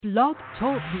Blog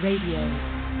Talk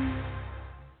Radio.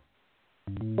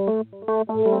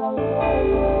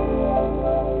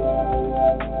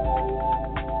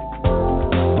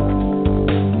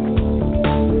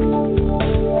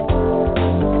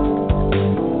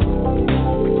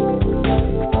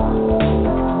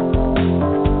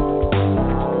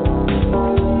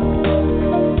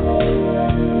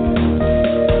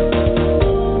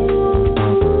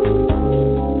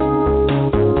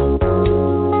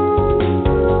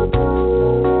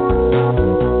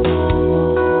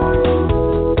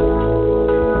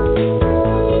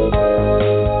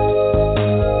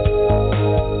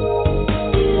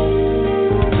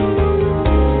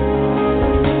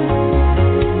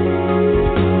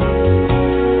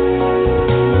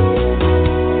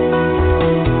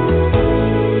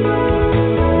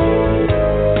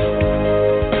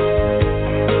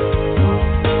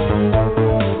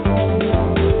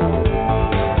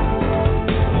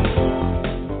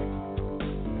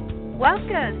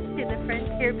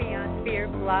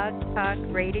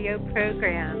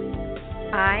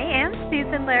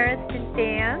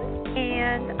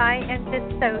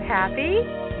 Happy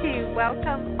to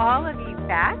welcome all of you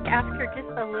back after just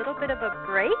a little bit of a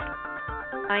break.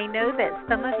 I know that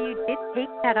some of you did take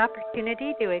that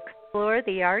opportunity to explore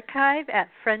the archive at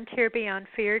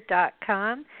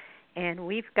frontierbeyondfear.com, and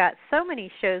we've got so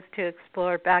many shows to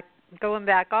explore going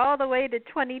back all the way to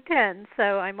 2010,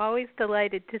 so I'm always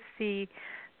delighted to see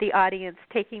the audience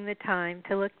taking the time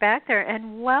to look back there.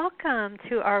 And welcome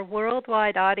to our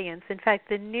worldwide audience. In fact,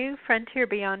 the new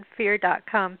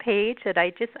frontierbeyondfear.com page that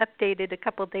I just updated a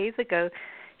couple days ago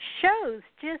shows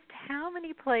just how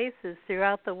many places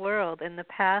throughout the world in the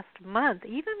past month,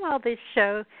 even while this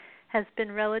show has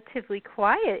been relatively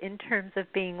quiet in terms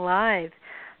of being live,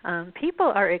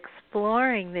 people are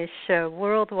exploring this show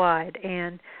worldwide,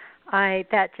 and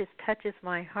that just touches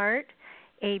my heart.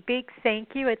 A big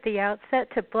thank you at the outset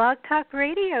to Blog Talk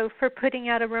Radio for putting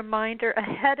out a reminder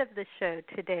ahead of the show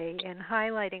today and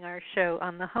highlighting our show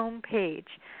on the home page.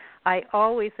 I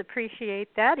always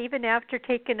appreciate that, even after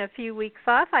taking a few weeks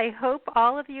off. I hope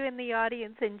all of you in the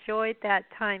audience enjoyed that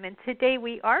time. And today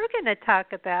we are going to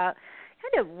talk about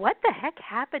kind of what the heck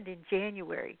happened in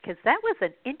January, because that was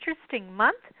an interesting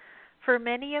month for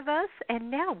many of us. And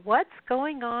now what's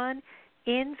going on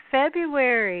in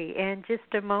February. In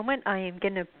just a moment, I am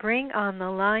going to bring on the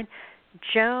line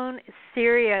Joan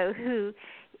Cerio, who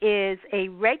is a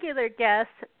regular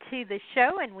guest to the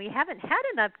show, and we haven't had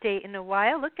an update in a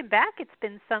while. Looking back, it's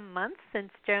been some months since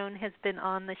Joan has been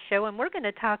on the show, and we're going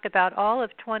to talk about all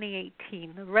of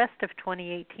 2018, the rest of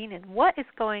 2018, and what is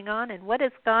going on and what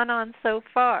has gone on so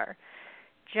far.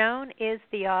 Joan is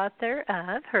the author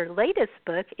of her latest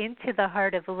book, Into the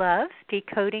Heart of Love,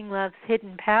 Decoding Love's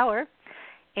Hidden Power.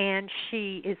 And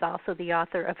she is also the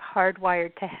author of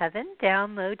Hardwired to Heaven,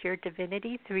 Download Your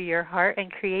Divinity Through Your Heart and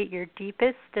Create Your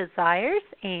Deepest Desires,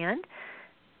 and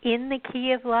In the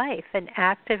Key of Life, an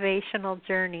Activational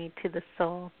Journey to the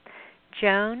Soul.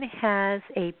 Joan has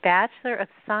a Bachelor of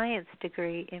Science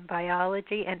degree in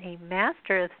biology and a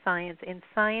Master of Science in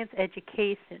Science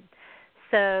Education.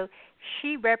 So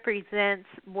she represents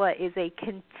what is a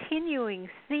continuing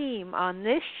theme on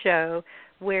this show,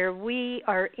 where we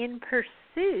are in pursuit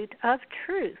of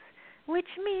truth,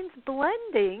 which means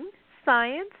blending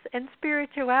science and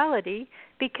spirituality,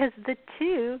 because the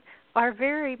two are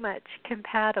very much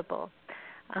compatible.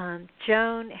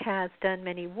 Joan has done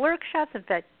many workshops. In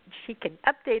fact, she can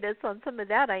update us on some of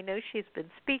that. I know she's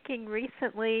been speaking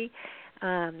recently,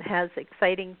 has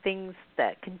exciting things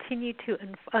that continue to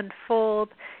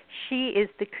unfold. She is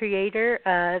the creator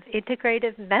of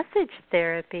Integrative Message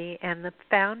Therapy and the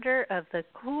founder of the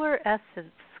Core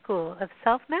Essence School of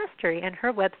Self-Mastery, and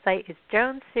her website is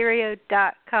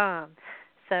joancerio.com.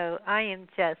 So I am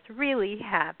just really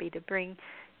happy to bring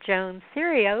Joan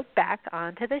Cerio back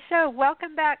onto the show.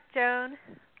 Welcome back, Joan.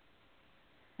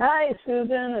 Hi,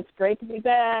 Susan. It's great to be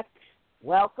back.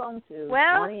 Welcome to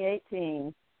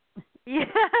 2018. Yeah,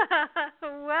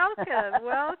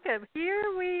 welcome. Here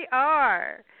we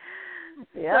are.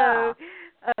 Yeah.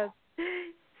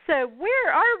 So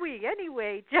where are we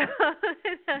anyway, Joan?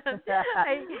 I can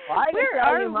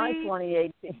tell you my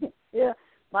 2018. Yeah,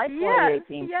 my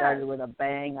 2018 started with a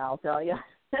bang, I'll tell you.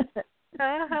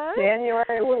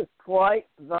 January was quite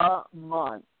the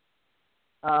month.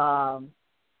 I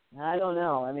don't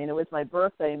know. I mean, it was my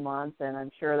birthday month, and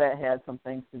I'm sure that had some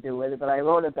things to do with it. But I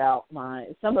wrote about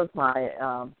some of my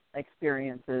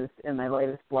experiences in my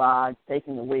latest blog,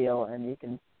 Taking the Wheel, and you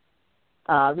can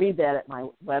read that at my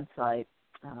website.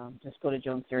 Just go to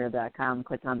joancerio.com,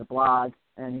 click on the blog,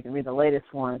 and you can read the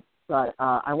latest one. but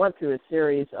I went through a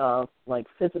series of like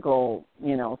physical,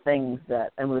 things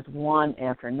that, and it was one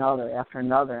after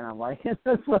another, and I'm like, is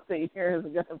this what the year is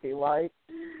going to be like?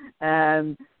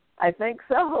 And I think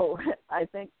so. I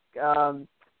think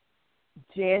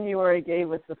January gave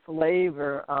us the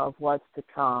flavor of what's to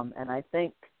come, and I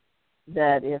think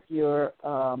that if you're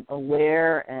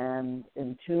aware and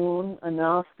in tune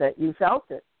enough that you felt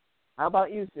it. How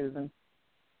about you, Susan?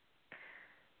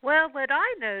 Well, what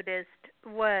I noticed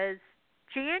was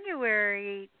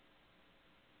January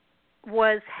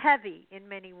was heavy in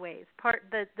many ways.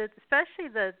 Especially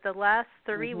the last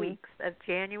 3 weeks of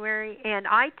January, and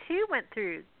I too went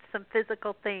through some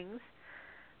physical things.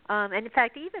 And in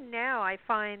fact, even now, I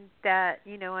find that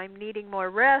I'm needing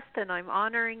more rest, and I'm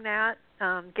honoring that,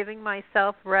 giving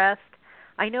myself rest.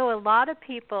 I know a lot of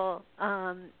people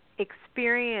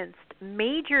experienced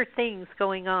major things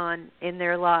going on in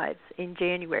their lives in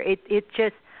January. It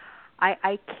just,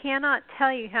 I cannot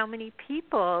tell you how many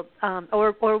people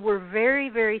or were very,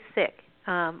 very sick.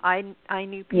 I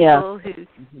knew people who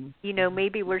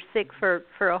maybe were sick for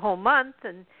a whole month,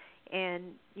 and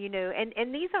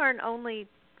these aren't only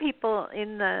people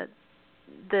in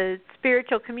the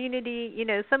spiritual community.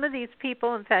 Some of these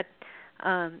people, in fact,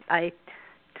 I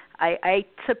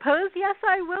suppose, yes,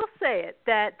 I will say it,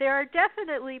 that there are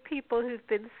definitely people who've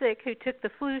been sick who took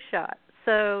the flu shot.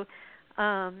 So,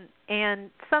 and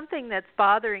something that's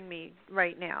bothering me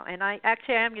right now, and I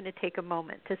am going to take a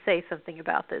moment to say something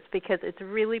about this because it's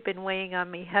really been weighing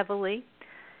on me heavily,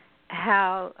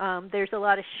 how there's a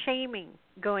lot of shaming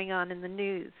going on in the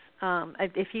news.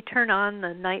 If you turn on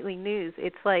the nightly news,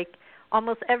 it's like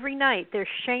almost every night they're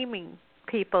shaming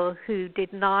people who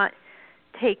did not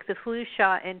take the flu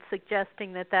shot and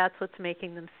suggesting that that's what's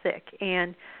making them sick.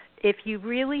 And if you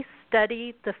really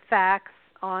study the facts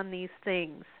on these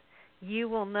things, you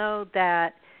will know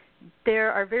that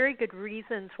there are very good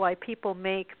reasons why people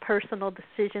make personal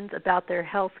decisions about their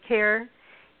health care,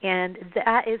 and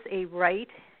that is a right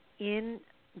in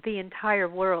the entire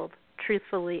world,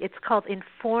 truthfully. It's called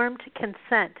informed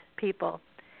consent, people.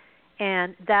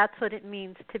 And that's what it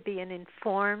means to be an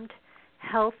informed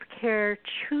health care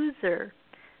chooser,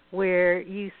 where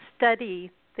you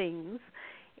study things,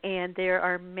 and there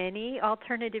are many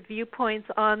alternative viewpoints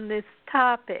on this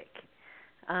topic.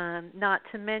 Not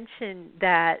to mention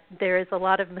that there is a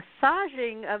lot of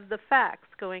massaging of the facts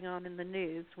going on in the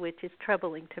news, which is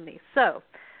troubling to me. So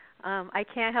I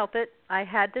can't help it. I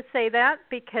had to say that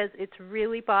because it's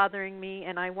really bothering me,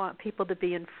 and I want people to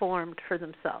be informed for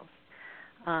themselves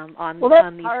on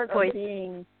these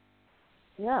choices.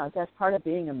 That's part of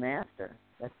being a master.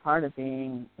 That's part of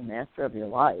being the master of your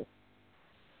life.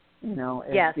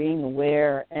 Is being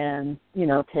aware and,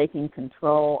 taking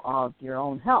control of your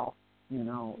own health.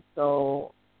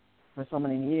 So for so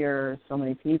many years, so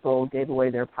many people gave away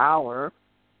their power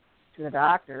to the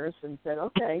doctors and said,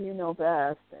 okay, you know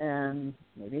best, and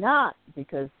maybe not,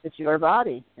 because it's your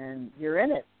body and you're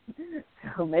in it.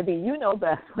 So maybe you know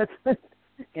best what's, at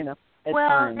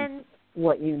times, and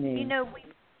what you need.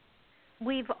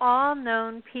 We've all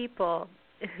known people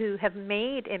who have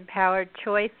made empowered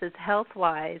choices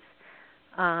health-wise,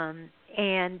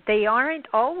 and they aren't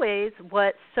always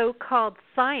what so-called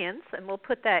science, and we'll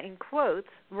put that in quotes,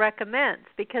 recommends.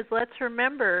 Because let's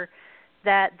remember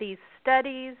that these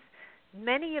studies,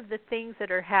 many of the things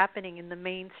that are happening in the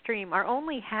mainstream are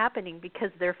only happening because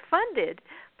they're funded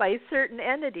by certain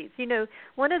entities.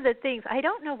 One of the things, I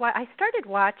don't know why, I started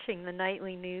watching the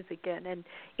nightly news again, and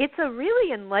it's a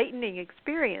really enlightening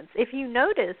experience. If you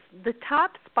notice, the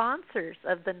top sponsors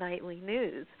of the nightly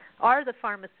news are the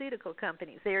pharmaceutical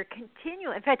companies. They are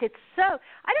continuing. In fact, I don't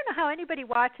know how anybody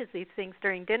watches these things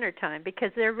during dinner time,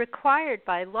 because they're required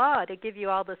by law to give you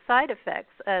all the side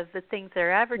effects of the things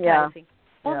they're advertising.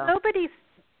 Well,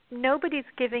 nobody's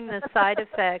giving the side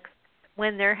effects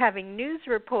when they're having news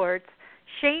reports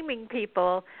shaming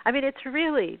people. I mean, it's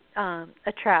really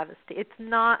a travesty. It's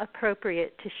not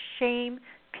appropriate to shame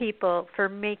people for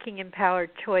making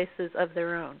empowered choices of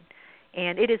their own.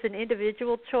 And it is an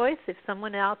individual choice. If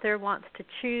someone out there wants to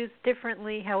choose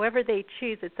differently, however they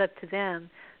choose, it's up to them.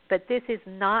 But this is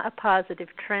not a positive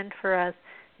trend for us.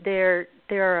 There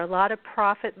are a lot of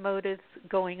profit motives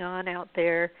going on out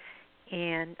there.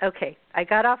 And okay, I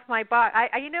got off my box. I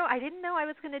didn't know I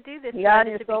was going to do this. Yeah,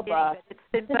 you're so boss. It's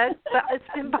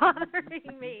been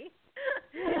bothering me.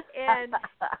 and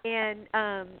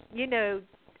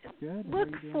look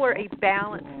for a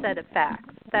balanced set of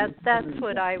facts. That's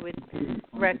what I would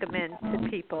recommend to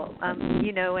people. And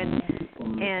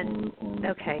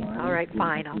okay, all right,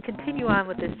 fine. I'll continue on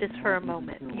with this just for a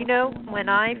moment. When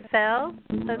I fell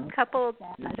a couple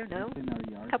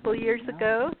years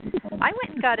ago, I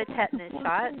went and got a tetanus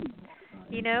shot.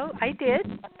 I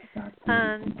did.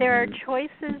 There are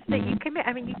choices that you can make.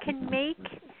 I mean, you can make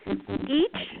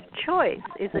each choice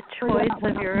is a choice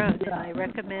of your own, and I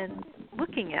recommend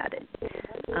looking at it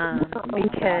because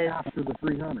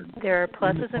there are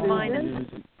pluses and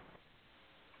minuses.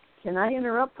 Can I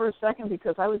interrupt for a second?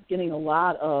 Because I was getting a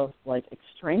lot of,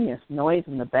 extraneous noise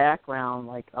in the background,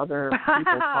 like other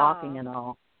people talking and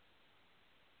all.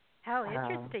 How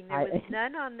interesting. There was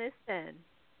none on this end.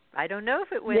 I don't know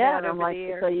if it went out over the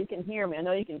air. So you can hear me. I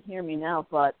know you can hear me now,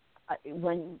 but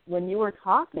when you were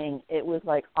talking, it was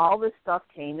like all this stuff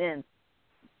came in.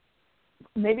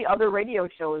 Maybe other radio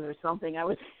shows or something. I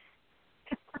was...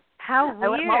 How weird. I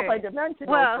went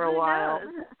multidimensional for a while.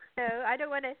 Knows? So I don't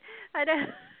want to...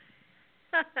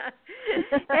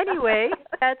 Anyway,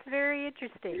 that's very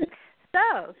interesting.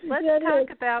 So let's talk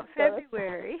about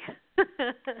February.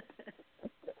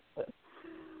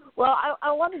 Well,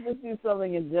 I wanted to do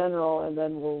something in general, and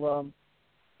then we'll,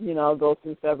 go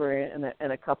through February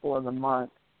and a couple of the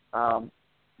months,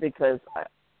 because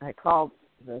I called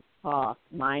this talk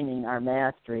Mining Our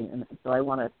Mastery, and so I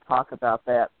want to talk about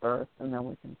that first, and then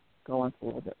we can go into a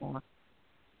little bit more.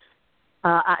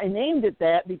 I named it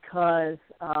that because,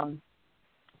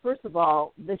 first of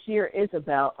all, this year is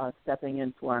about us stepping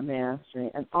into our mastery,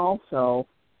 and also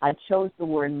I chose the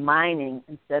word mining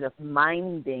instead of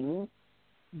minding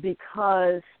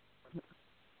because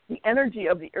the energy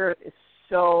of the earth is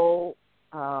so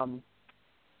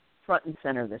front and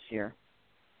center this year.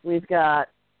 We've got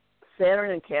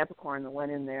Saturn and Capricorn that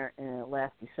went in there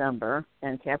last December,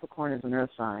 and Capricorn is an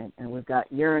earth sign, and we've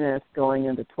got Uranus going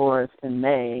into Taurus in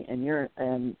May,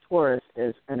 and Taurus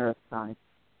is an earth sign.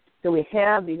 So we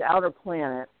have these outer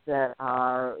planets that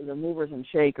are the movers and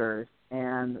shakers,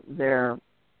 and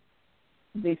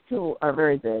these two are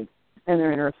very big, and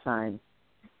they're in earth signs.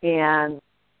 And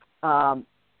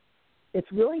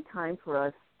it's really time for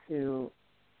us to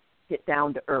get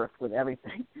down to earth with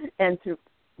everything and to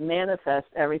manifest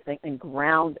everything and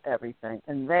ground everything.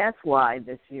 And that's why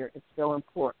this year it's so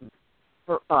important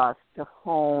for us to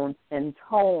hone and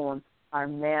tone our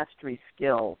mastery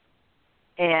skills.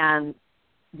 And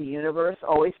the universe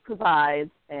always provides,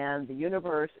 and the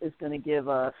universe is going to give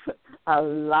us a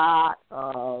lot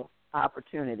of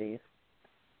opportunities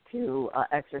to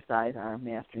exercise our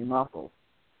mastery muscles.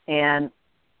 And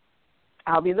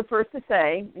I'll be the first to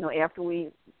say, after we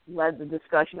led the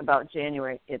discussion about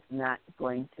January, it's not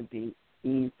going to be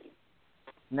easy.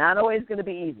 Not always going to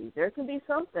be easy. There can be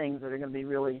some things that are going to be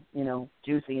really,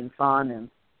 juicy and fun and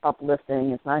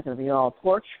uplifting. It's not going to be all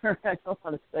torture. I don't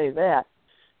want to say that.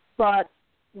 But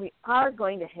we are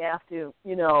going to have to,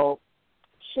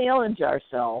 challenge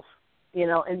ourselves,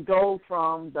 and go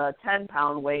from the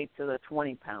 10-pound weight to the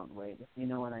 20-pound weight, if you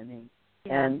know what I mean.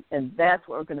 Yeah. And that's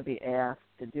what we're going to be asked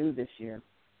to do this year.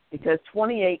 Because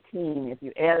 2018, if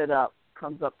you add it up,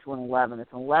 comes up to an 11.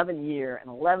 It's an 11 year, and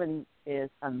 11 is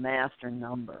a master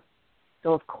number.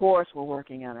 So, of course, we're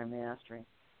working on our mastery.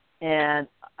 And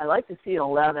I like to see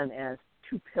 11 as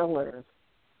two pillars,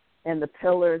 and the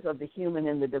pillars of the human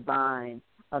and the divine,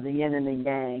 of the yin and the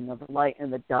yang, of the light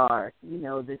and the dark,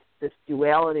 this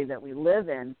duality that we live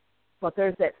in, but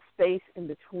there's that space in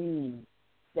between,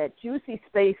 that juicy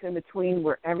space in between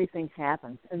where everything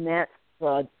happens, and that's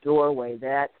the doorway,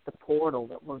 that's the portal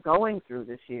that we're going through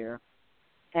this year.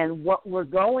 And what we're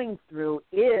going through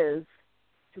is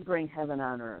to bring heaven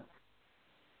on earth.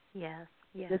 Yes,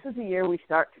 yes. This is the year we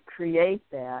start to create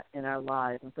that in our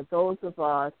lives. And for those of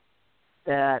us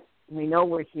that we know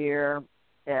we're here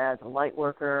as a light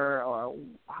worker, or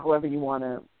however you want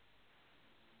to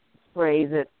phrase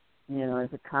it,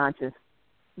 as a conscious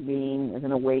being, as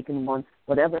an awakened one,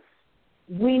 whatever,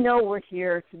 we know we're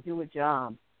here to do a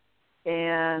job.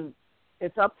 And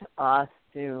it's up to us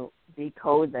to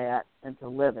decode that and to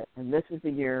live it. And this is the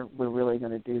year we're really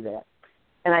going to do that.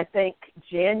 And I think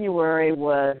January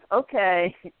was,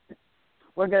 okay,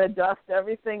 we're going to dust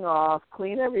everything off,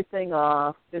 clean everything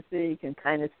off, just so you can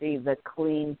kind of see the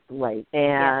clean slate.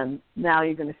 And now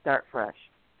you're going to start fresh.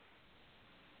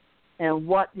 And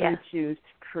what do you choose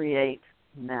to create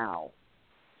now?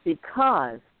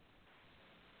 Because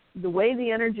the way the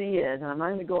energy is, and I'm not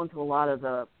going to go into a lot of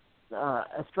the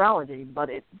astrology, but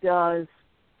it does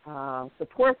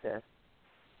support this,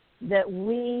 that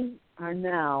we are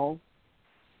now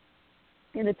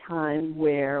in a time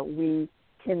where we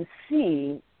can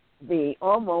see the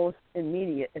almost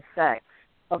immediate effects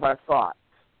of our thoughts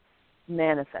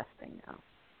manifesting now.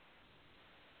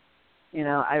 You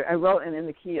know, I wrote in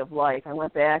the Key of Life. I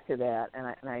went back to that,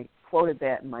 and I quoted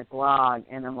that in my blog,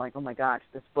 and I'm like, oh my gosh,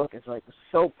 this book is like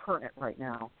so pertinent right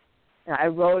now. And I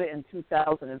wrote it in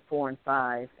 2004 and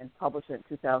 5 and published it in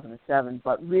 2007,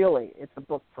 but really it's a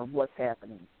book for what's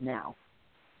happening now.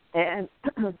 And,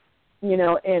 you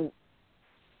know, and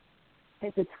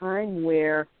it's a time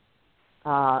where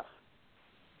our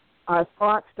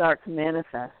thoughts start to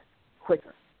manifest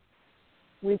quicker.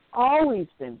 We've always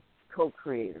been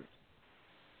co-creators,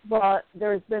 but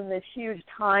there's been this huge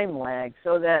time lag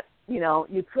so that, you know,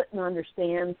 you couldn't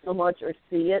understand so much or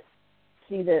see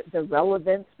the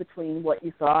relevance between what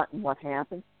you thought and what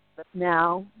happened. But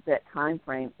now that time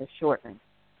frame is shortening.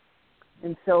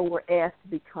 And so we're asked to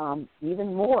become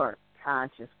even more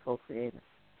conscious co-creators.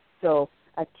 So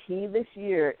a key this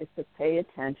year is to pay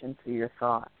attention to your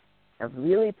thoughts. And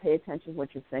really pay attention to what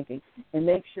you're thinking and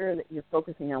make sure that you're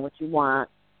focusing on what you want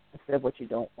instead of what you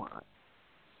don't want.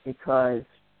 Because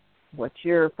what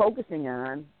you're focusing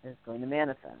on is going to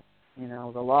manifest. You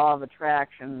know, the law of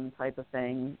attraction type of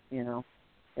thing, you know,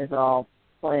 is all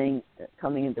coming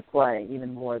into play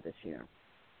even more this year.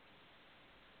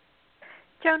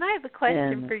 Joan, I have a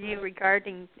question for you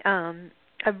regarding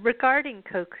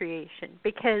co-creation,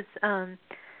 because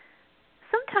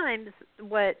sometimes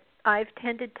what I've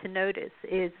tended to notice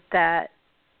is that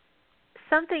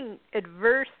something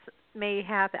adverse may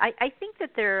happen. I think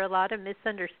that there are a lot of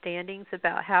misunderstandings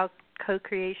about how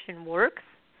co-creation works,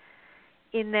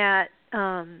 in that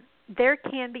there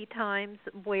can be times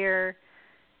where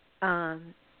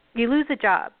you lose a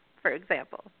job, for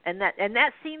example, and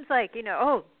that seems like,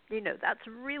 that's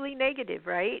really negative,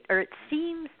 right? Or it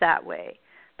seems that way.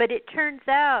 But it turns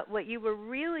out what you were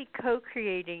really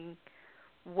co-creating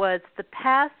was the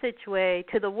passageway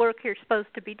to the work you're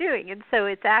supposed to be doing. And so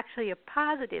it's actually a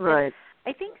positive. Right. And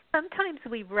I think sometimes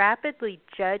we rapidly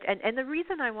judge, and the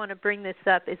reason I want to bring this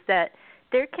up is that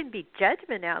there can be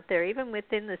judgment out there, even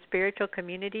within the spiritual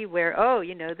community, where,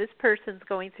 this person's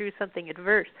going through something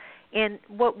adverse. And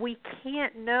what we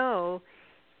can't know,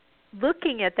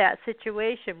 looking at that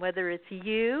situation, whether it's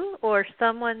you or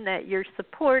someone that you're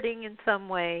supporting in some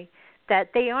way, that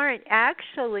they aren't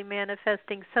actually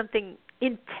manifesting something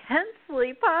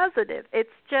intensely positive. It's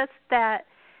just that,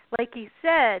 like you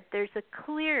said, there's a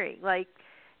clearing. Like,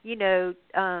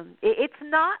 it's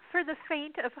not for the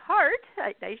faint of heart,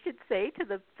 I should say, to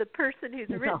the person who's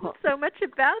written so much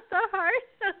about the heart.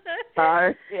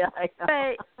 Heart, yeah, I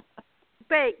know.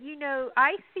 But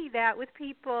I see that with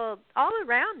people all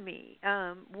around me,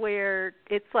 where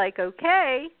it's like,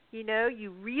 okay,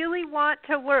 you really want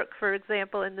to work, for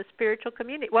example, in the spiritual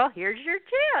community. Well, here's your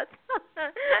chance,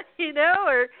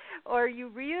 or you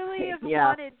really have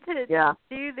wanted to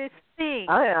do this thing,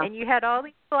 and you had all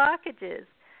these blockages.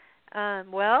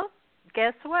 Well,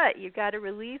 guess what? You've got to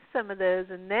release some of those,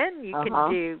 and then you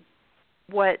can do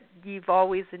what you've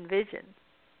always envisioned.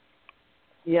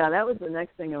 Yeah, that was the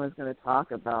next thing I was going to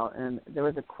talk about. And there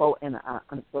was a quote, and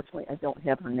unfortunately I don't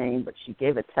have her name, but she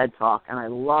gave a TED Talk, and I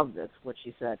love this, what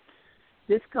she said.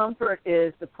 Discomfort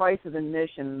is the price of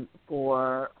admission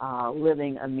for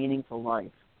living a meaningful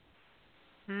life.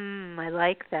 I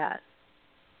like that.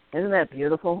 Isn't that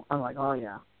beautiful? I'm like, oh,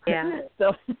 yeah. Yeah.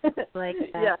 So, like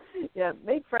that. Yeah,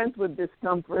 make friends with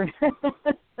discomfort. In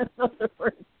other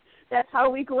words, that's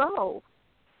how we grow.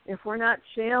 If we're not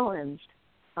challenged,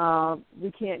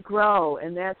 we can't grow,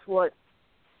 and that's what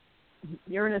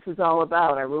Uranus is all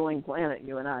about, our ruling planet,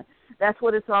 you and I. That's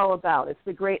what it's all about. It's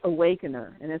the great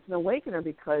awakener, and it's an awakener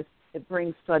because it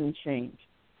brings sudden change.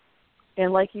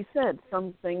 And like you said,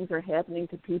 some things are happening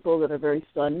to people that are very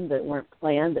sudden, that weren't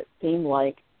planned, that seem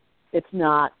like it's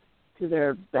not to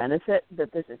their benefit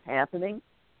that this is happening.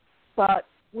 But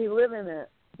we live in a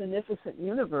beneficent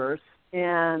universe,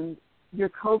 and you're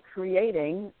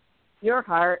co-creating. Your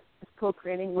heart is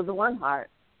co-creating with the one heart,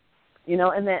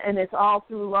 and it's all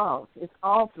through love. It's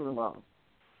all through love.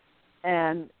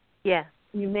 And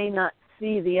you may not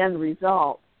see the end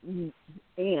result,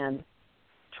 and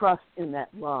trust in that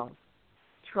love.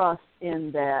 Trust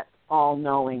in that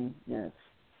all-knowingness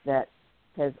that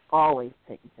has always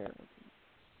taken care of you.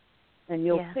 And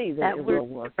you'll see that it will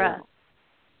work out.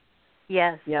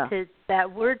 Yes,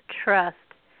 that word trust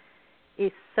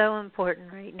is so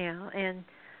important right now. And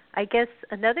I guess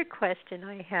another question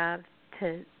I have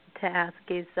to ask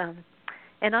is,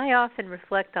 and I often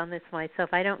reflect on this myself.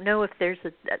 I don't know if there's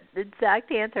an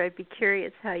exact answer. I'd be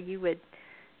curious how you would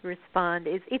respond.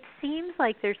 It seems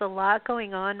like there's a lot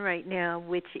going on right now,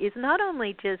 which is not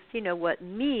only just,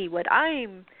 what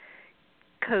I'm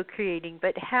co-creating,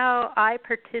 but how I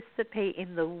participate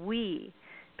in the we,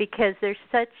 because there's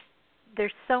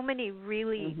so many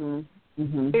really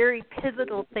very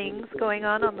pivotal things going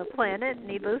on the planet,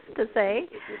 needless to say,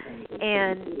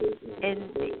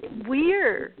 and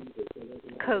we're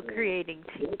co-creating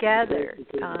together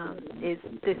is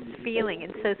this feeling.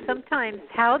 And so sometimes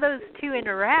how those two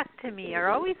interact to me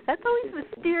that's always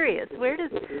mysterious. Where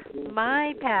does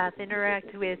my path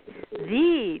interact with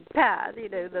the path,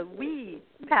 the we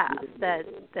path that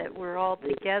we're all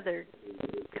together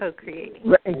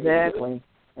co-creating? Exactly.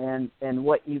 And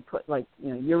what you put,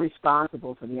 you're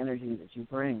responsible for the energy that you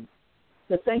bring.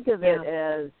 To think of it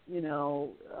as,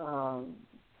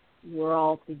 we're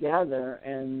all together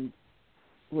and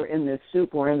we're in this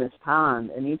soup, we're in this pond,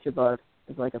 and each of us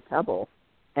is like a pebble,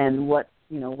 and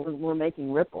we're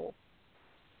making ripples,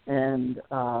 and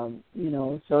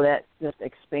so that just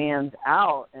expands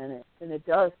out, and it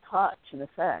does touch and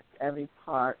affect every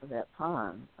part of that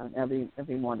pond and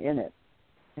everyone in it,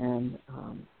 and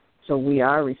so we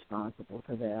are responsible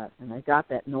for that. And I got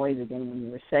that noise again when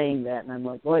you were saying that, and I'm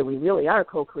like, boy, we really are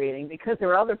co-creating, because there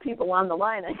are other people on the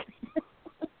line.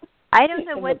 I don't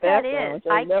know what that is.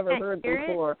 I've never heard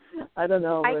before. I don't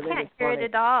know. I can't hear it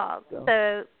at all.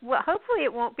 So hopefully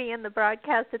it won't be in the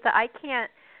broadcast. I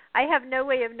have no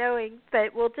way of knowing,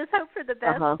 but we'll just hope for the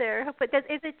best there.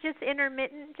 Is it just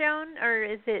intermittent, Joan, or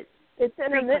is it? It's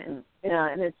intermittent. Yeah,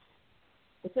 and it's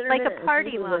intermittent. Like a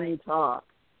party line. When you talk.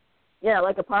 Yeah,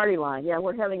 like a party line. Yeah,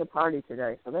 we're having a party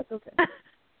today, so that's okay.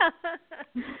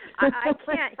 I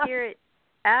can't hear it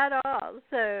at all,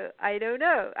 so I don't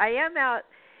know. I am out.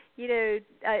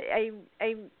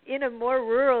 I'm in a more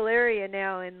rural area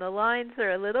now, and the lines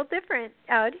are a little different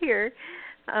out here,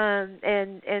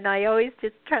 and I always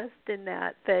just trust in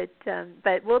that.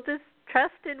 But we'll just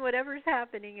trust in whatever's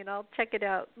happening, and I'll check it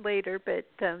out later. But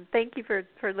thank you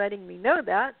for letting me know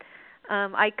that.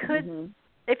 I could,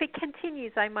 if it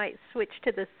continues, I might switch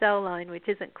to the cell line, which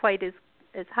isn't quite as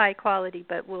high quality,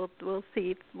 but we'll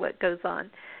see what goes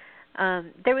on.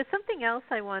 There was something else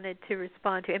I wanted to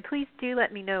respond to, and please do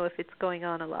let me know if it's going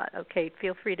on a lot. Okay,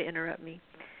 feel free to interrupt me.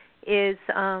 Is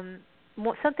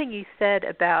something you said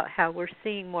about how we're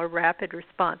seeing more rapid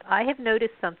response. I have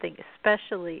noticed something,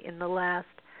 especially in the last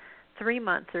 3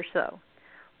 months or so,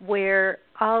 where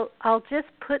I'll just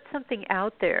put something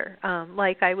out there,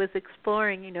 like I was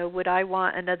exploring, would I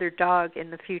want another dog in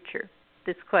the future?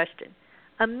 This question.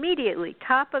 Immediately,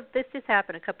 this just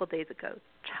happened a couple days ago,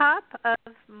 top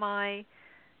of my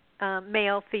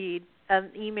mail feed, an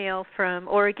email from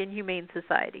Oregon Humane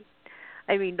Society.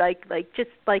 I mean, just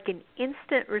like an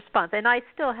instant response. And I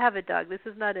still have a dog. This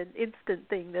is not an instant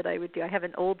thing that I would do. I have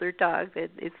an older dog that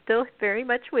is still very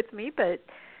much with me, but,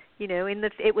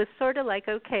 it was sort of like,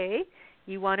 okay,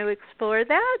 you want to explore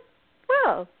that?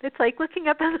 Well, it's like looking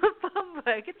up in the phone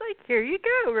book. It's like, here you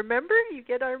go. Remember, you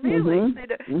get our mailings.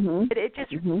 It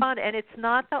just responded, and it's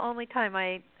not the only time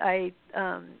I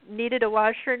needed a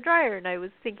washer and dryer, and I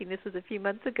was thinking this was a few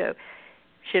months ago.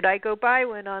 Should I go buy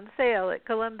one on sale at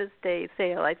Columbus Day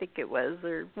sale? I think it was,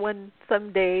 or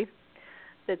some day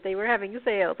that they were having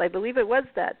sales. I believe it was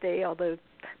that day, although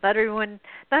not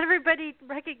everybody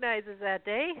recognizes that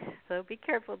day, so be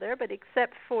careful there, but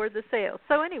except for the sale.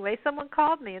 So anyway, someone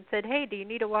called me and said, hey, do you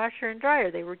need a washer and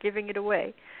dryer? They were giving it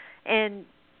away. And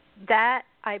that,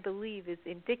 I believe, is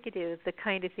indicative of the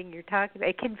kind of thing you're talking about.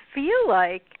 It can feel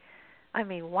like,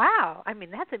 wow,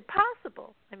 that's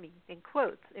impossible. In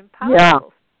quotes,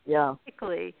 impossible. Yeah.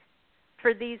 Physically,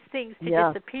 for these things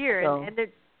to disappear. So.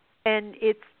 And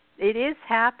it is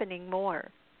happening more.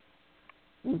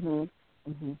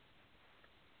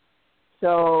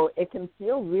 So it can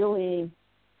feel really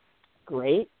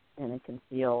great, and it can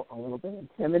feel a little bit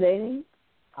intimidating.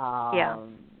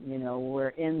 We're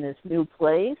in this new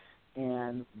place,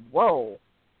 and whoa,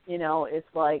 it's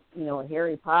like,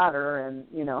 Harry Potter, and,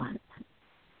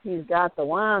 he's got the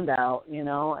wand out,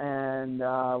 and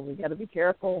we got to be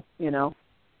careful,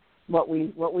 what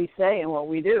we say and what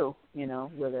we do,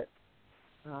 with it.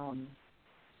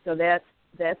 So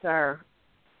that's our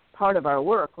part of our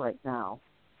work right now,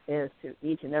 is to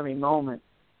each and every moment,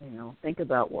 think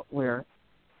about what we're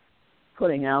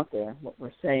putting out there, what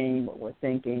we're saying, what we're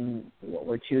thinking, what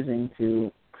we're choosing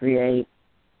to create,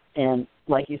 and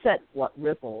like you said, what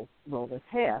ripples will this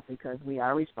have, because we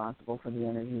are responsible for the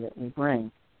energy that we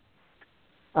bring.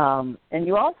 And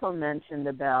you also mentioned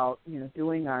about,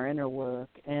 doing our inner work,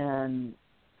 and,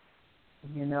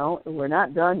 we're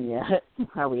not done yet.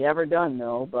 Are we ever done,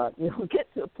 though? But we'll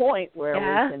get to a point where we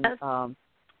can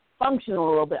function a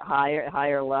little bit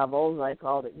higher levels. I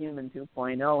called it Human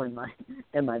 2.0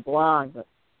 in my blog. But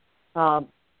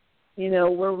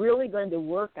we're really going to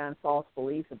work on false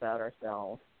beliefs about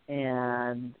ourselves,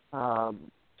 and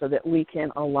so that we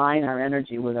can align our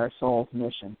energy with our soul's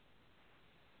mission.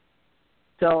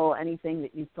 So anything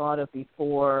that you thought of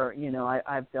before,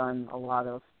 I've done a lot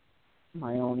of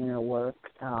my own inner work,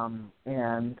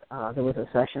 and there was a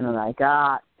session that I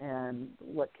got, and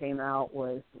what came out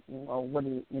was,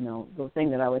 the thing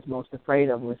that I was most afraid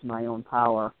of was my own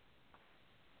power.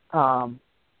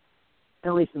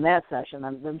 At least in that session,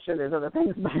 I'm sure there's other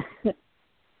things,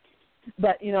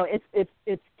 but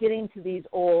it's getting to these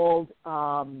old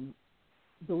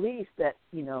beliefs that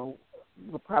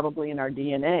were probably in our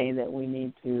DNA that we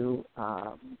need to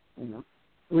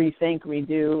rethink,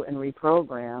 redo, and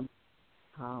reprogram.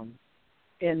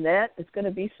 And that is going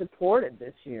to be supported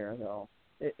this year, though.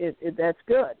 That's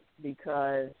good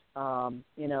because,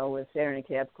 with Saturn and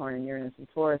Capricorn and Uranus and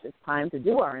Taurus, it's time to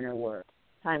do our inner work.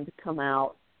 Time to come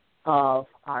out of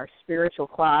our spiritual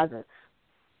closets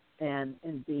and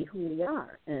be who we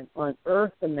are and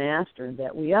unearth the master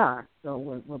that we are.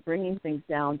 So we're bringing things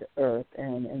down to earth,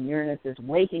 and Uranus is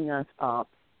waking us up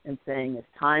and saying it's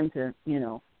time to,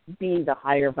 be the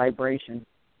higher vibration.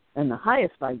 And the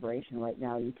highest vibration right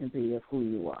now you can be of who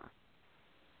you are.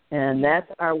 And that's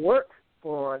our work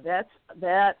for, that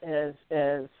as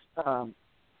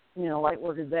light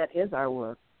workers, that is our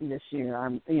work this year.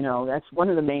 That's one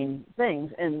of the main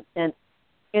things. And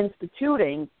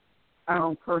instituting our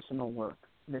own personal work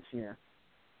this year.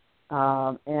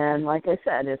 And like I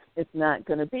said, it's not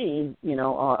going to be,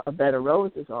 a bed of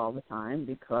roses all the time,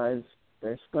 because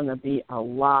there's going to be a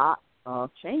lot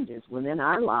of changes within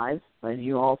our lives, as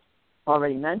you all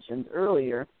already mentioned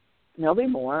earlier. There'll be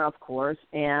more, of course,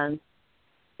 and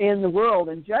in the world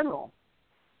in general.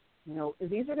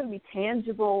 These are going to be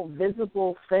tangible,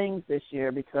 visible things this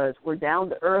year because we're down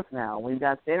to earth now. We've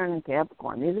got Saturn and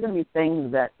Capricorn. These are going to be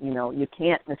things that, you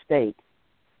can't mistake.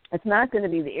 It's not going to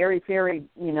be the airy-fairy,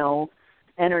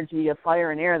 energy of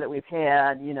fire and air that we've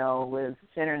had, with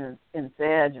Saturn and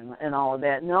Sag and all of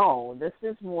that. No, this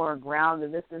is more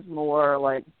grounded. This is more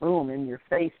like, boom,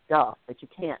 in-your-face stuff that you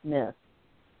can't miss.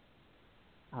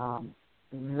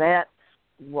 That's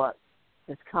what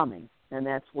is coming, and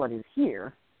that's what is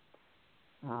here.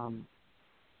 And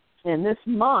this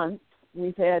month,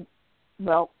 we've had,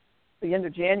 the end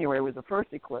of January was the first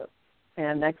eclipse,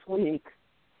 and next week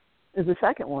is the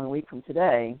second one, a week from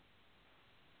today.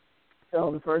 So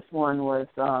the first one was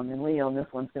in Leo, and this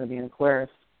one's going to be in Aquarius.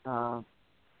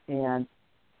 And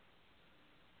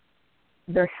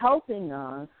they're helping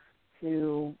us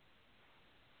to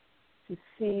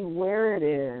see where it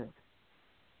is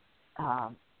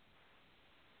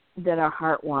that our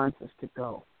heart wants us to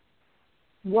go.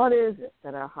 What is it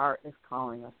that our heart is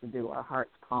calling us to do, our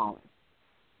heart's calling?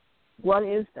 What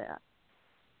is that?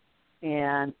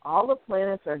 And all the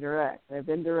planets are direct. They've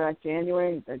been direct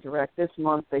January. They're direct this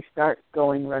month. They start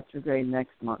going retrograde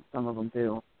next month. Some of them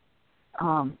do.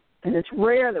 And it's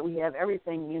rare that we have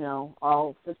everything,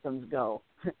 all systems go.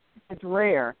 It's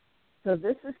rare. So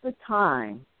this is the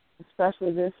time,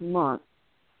 especially this month,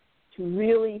 to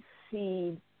really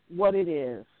see what it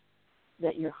is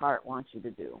that your heart wants you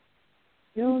to do.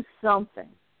 Do something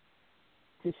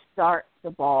to start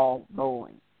the ball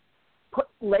rolling.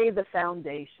 Lay the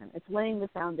foundation. It's laying the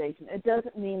foundation. It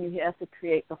doesn't mean you have to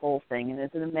create the whole thing. And as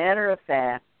a matter of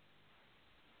fact,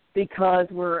 because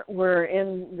we're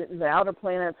in the outer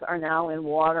planets are now in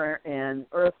water and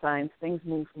earth signs, things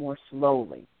move more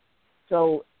slowly.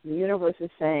 So the universe is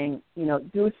saying,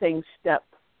 do things step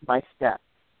by step.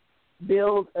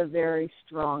 Build a very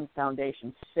strong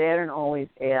foundation. Saturn always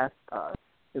asks us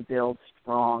to build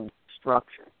strong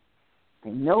structure. I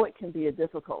know it can be a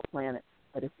difficult planet,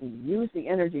 but if we use the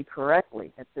energy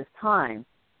correctly at this time,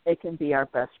 it can be our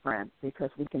best friend because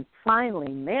we can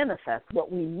finally manifest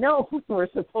what we know we're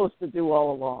supposed to do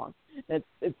all along. It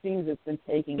seems it's been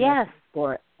taking us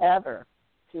forever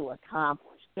to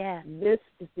accomplish. Yes. This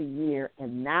is the year,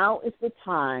 and now is the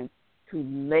time to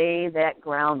lay that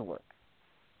groundwork.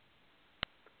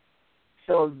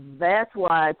 So that's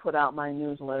why I put out my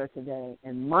newsletter today,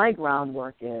 and my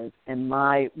groundwork is, and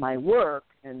my work,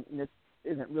 and this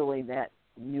isn't really that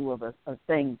new of a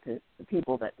thing to the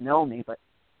people that know me, but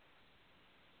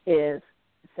is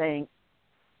saying,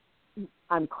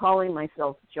 I'm calling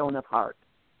myself Joan of Heart,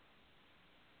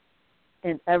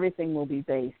 and everything will be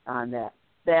based on that.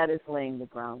 That is laying the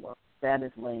groundwork. That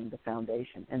is laying the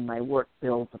foundation, and my work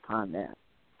builds upon that.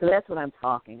 So that's what I'm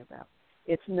talking about.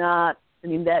 It's not,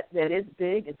 that is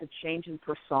big. It's a change in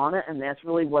persona, and that's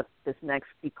really what this next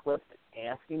eclipse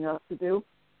is asking us to do.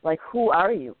 Like, who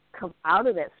are you? Come out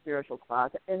of that spiritual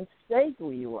closet and say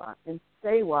who you are and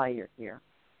say why you're here.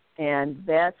 And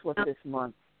that's what this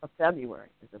month of February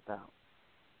is about.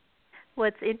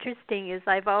 What's interesting is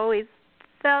I've always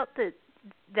felt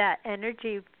that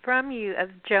energy from you of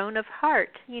Joan of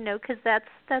Heart, because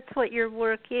that's what your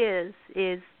work is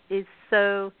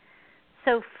so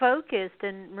focused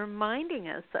and reminding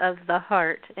us of the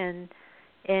heart and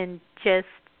just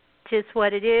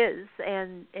what it is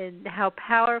and how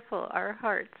powerful our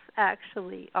hearts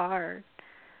actually are.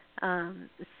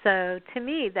 So to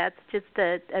me, that's just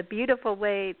a beautiful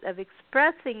way of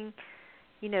expressing,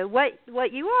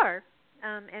 what you are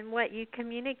and what you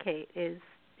communicate is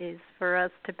for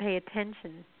us to pay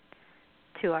attention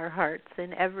to our hearts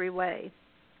in every way.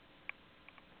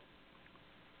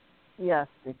 Yes,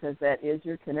 because that is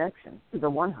your connection to the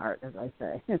one heart, as I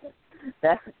say.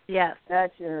 Yes.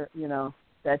 That's your,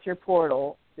 that's your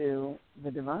portal to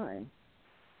the divine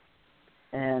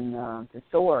and to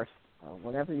source,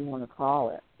 whatever you want to call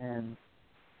it. And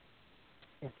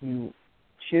if you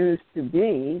choose to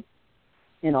be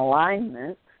in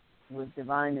alignment with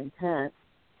divine intent,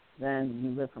 then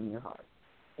you live from your heart.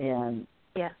 And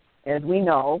as we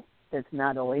know, it's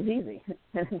not always easy.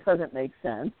 And it doesn't make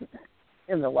sense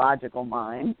in the logical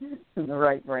mind, in the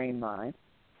right brain mind,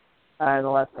 the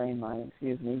left brain mind,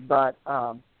 excuse me. But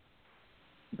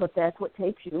that's what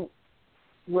takes you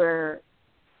where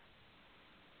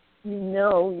you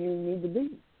need to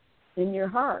be, in your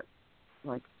heart.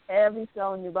 Like every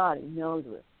cell in your body knows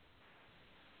it.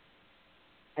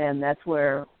 And that's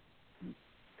what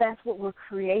we're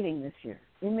creating this year.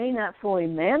 It may not fully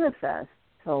manifest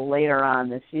till later on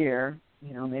this year,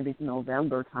 maybe it's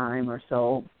November time or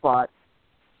so, but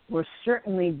we're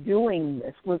certainly doing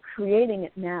this. We're creating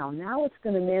it now. Now it's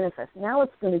going to manifest. Now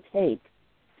it's going to take.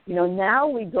 Now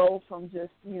we go from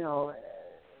just,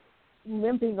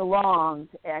 limping along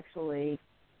to actually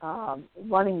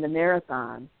running the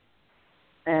marathon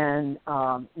and,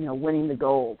 winning the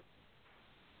gold.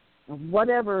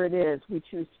 Whatever it is we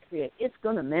choose to create, it's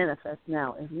going to manifest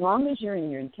now. As long as you're in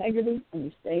your integrity and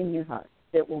you stay in your heart,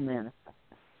 it will manifest.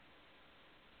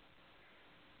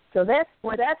 So that's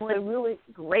the really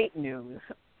great news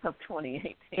of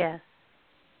 2018.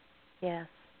 Yes.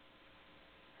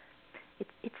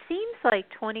 It seems like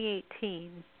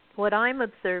 2018, what I'm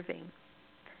observing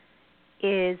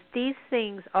is these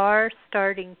things are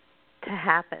starting to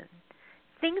happen.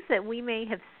 Things that we may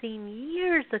have seen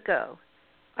years ago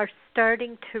are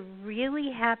starting to really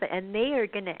happen, and they are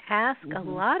going to ask a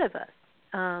lot of us.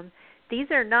 These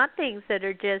are not things that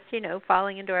are just,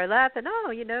 falling into our lap and,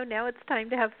 now it's time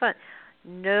to have fun.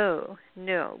 No.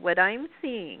 What I'm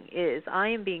seeing is I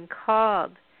am being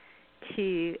called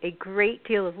to a great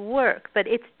deal of work, but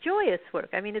it's joyous work.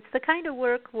 I mean, it's the kind of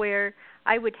work where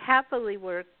I would happily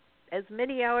work as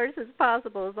many hours as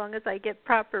possible as long as I get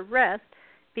proper rest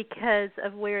because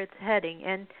of where it's heading.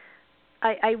 And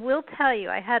I will tell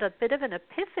you, I had a bit of an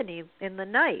epiphany in the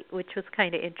night, which was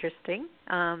kind of interesting.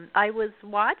 I was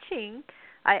watching.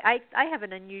 I have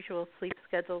an unusual sleep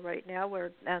schedule right now where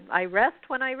I rest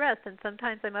when I rest, and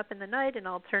sometimes I'm up in the night and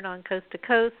I'll turn on Coast to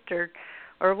Coast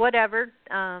or whatever.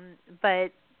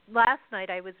 But last night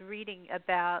I was reading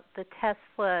about the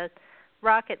Tesla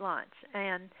rocket launch,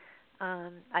 and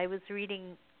I was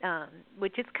reading,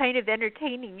 which is kind of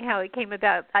entertaining how it came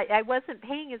about. I wasn't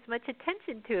paying as much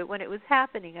attention to it when it was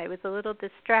happening. I was a little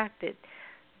distracted.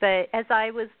 But as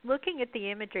I was looking at the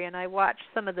imagery and I watched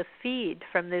some of the feed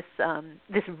from this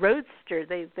roadster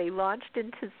they launched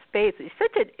into space, it's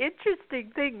such an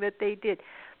interesting thing that they did.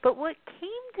 But what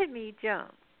came to me, Joan,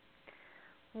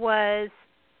 was,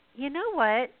 you know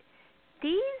what?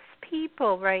 These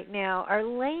people right now are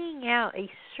laying out a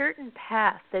certain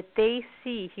path that they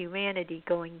see humanity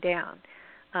going down,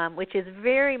 which is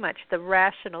very much the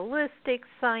rationalistic,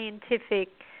 scientific,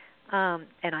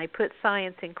 and I put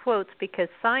science in quotes because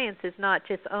science is not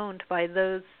just owned by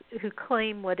those who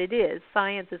claim what it is.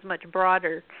 Science is much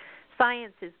broader.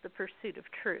 Science is the pursuit of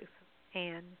truth,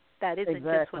 and that isn't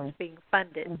just what's being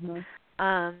funded.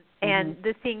 And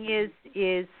the thing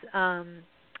is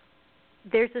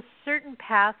there's a certain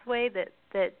pathway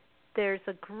that there's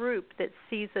a group that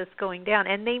sees us going down,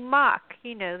 and they mock,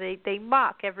 they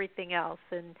mock everything else,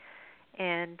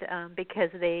 and because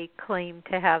they claim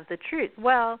to have the truth.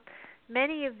 Well,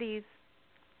 many of these,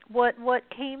 what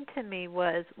came to me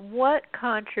was what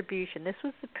contribution. This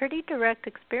was a pretty direct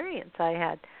experience I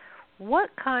had.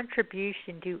 What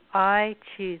contribution do I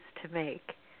choose to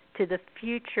make to the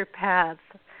future paths?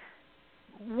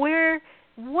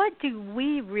 What do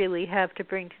we really have to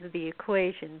bring to the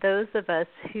equation, those of us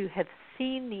who have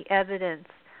seen the evidence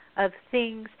of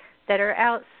things that are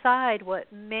outside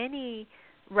what many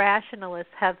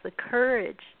rationalists have the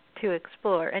courage to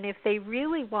explore. And if they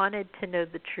really wanted to know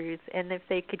the truth, and if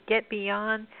they could get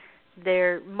beyond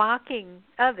their mocking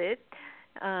of it,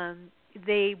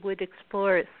 they would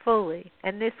explore it fully.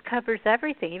 And this covers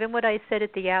everything, even what I said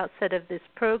at the outset of this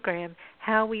program,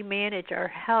 how we manage our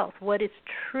health, what is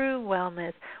true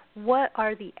wellness, what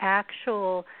are the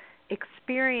actual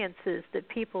experiences that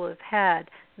people have had.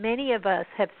 Many of us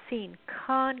have seen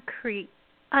concrete,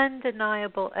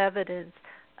 undeniable evidence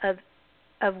of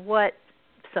what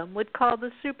some would call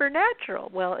the supernatural.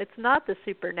 Well, it's not the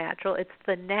supernatural, it's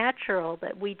the natural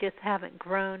that we just haven't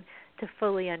grown to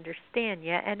fully understand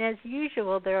yet. And as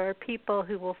usual, there are people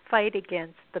who will fight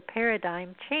against the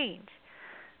paradigm change.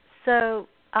 So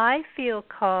I feel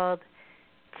called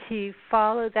to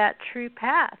follow that true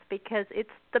path, because it's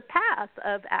the path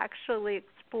of actually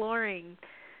exploring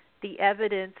the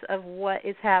evidence of what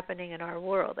is happening in our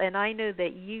world. And I know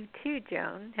that you too,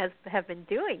 Joan, have been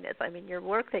doing this. I mean, your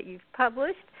work that you've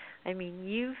published, I mean,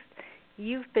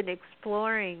 you've been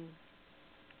exploring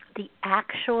the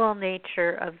actual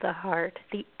nature of the heart,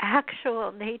 the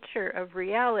actual nature of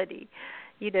reality.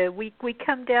 You know, we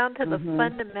come down to the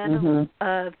fundamentals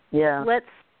of let's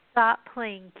stop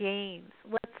playing games.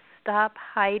 Let's stop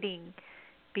hiding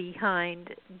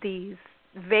behind these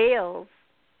veils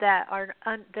that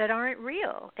aren't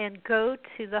real, and go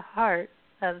to the heart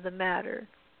of the matter.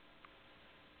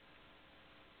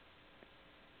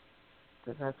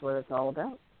 Because that's what it's all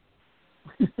about.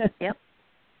 Yep.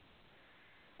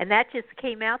 And that just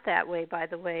came out that way, by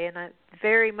the way, and I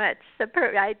very much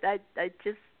I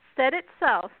just said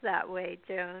itself that way,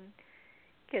 Joan,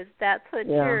 because that's what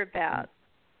you're about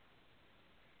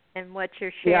and what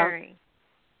you're sharing.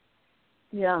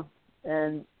 Yeah,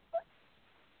 and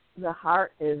the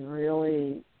heart is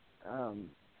really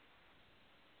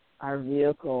our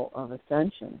vehicle of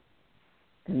ascension,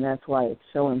 and that's why it's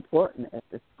so important at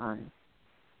this time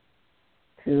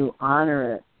to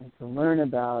honor it and to learn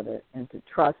about it and to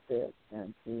trust it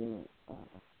and to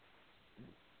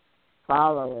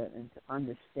follow it and to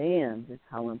understand just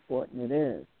how important it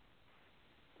is.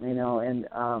 You know, and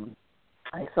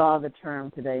I saw the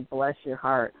term today, bless your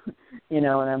heart, you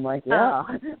know, and I'm like,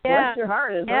 bless your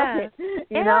heart is right,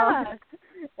 you know,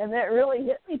 and that really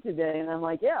hit me today, and I'm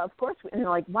like, of course, and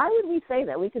like, why would we say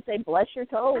that? We could say bless your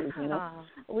toes, you know,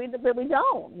 but we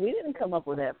don't. We didn't come up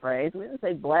with that phrase. We didn't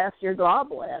say bless your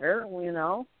gallbladder, you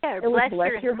know. Yeah, it was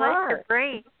bless your heart. Bless your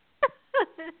brain.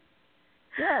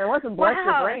 It wasn't bless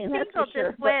your brain, that's for sure.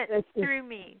 Just went through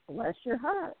me. Bless your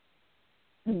heart.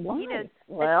 And why? You know,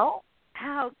 well,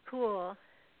 how cool.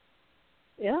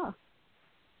 Yeah.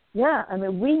 I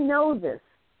mean, we know this.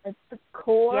 At the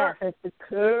core, at the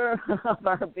core of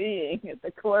our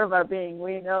being,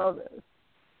 we know this.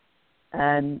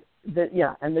 And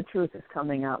the truth is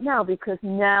coming out now, because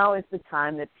now is the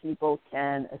time that people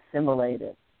can assimilate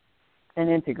it and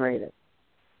integrate it.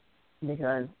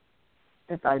 Because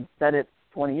if I'd said it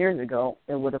 20 years ago,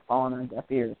 it would have fallen on deaf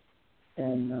ears.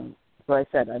 And so I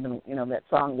said, I've been, you know, that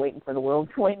song, waiting on the world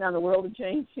to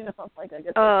change, you know, like, I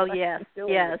guess. Oh, yes.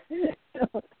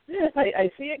 I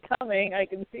see it coming. I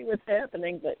can see what's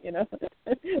happening, but, you know,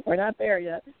 we're not there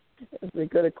yet. It's a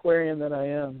good Aquarian that I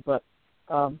am. But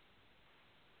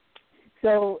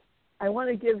so I want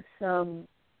to give some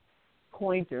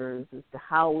pointers as to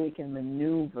how we can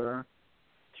maneuver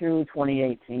through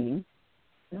 2018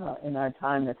 in our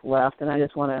time that's left. And I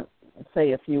just want to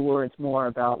say a few words more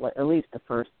about at least the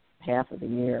first half of the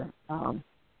year, and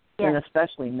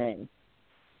especially May.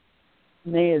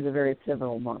 May is a very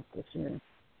pivotal month this year.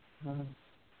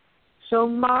 So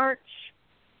March,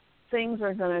 things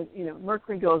are going to, you know,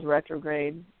 Mercury goes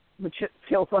retrograde, which it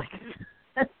feels like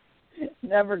it's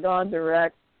never gone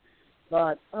direct,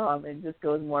 but it just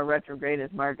goes more retrograde,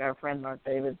 as our friend Mark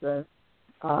David says.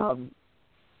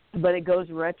 But it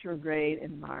goes retrograde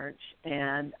in March,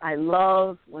 and I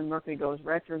love when Mercury goes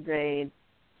retrograde,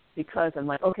 because I'm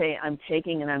like, okay, I'm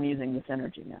taking and I'm using this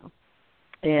energy now.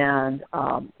 And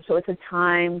so it's a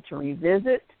time to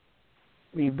revisit,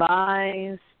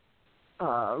 revise,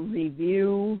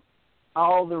 review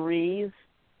all the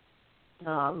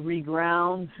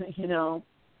reground, you know,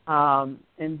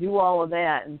 and do all of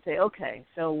that and say, okay,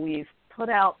 so we've put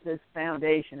out this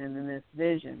foundation and then this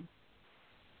vision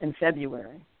in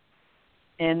February.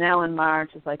 And now in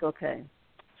March, it's like, okay,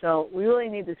 so we really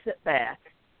need to sit back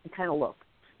and kind of look.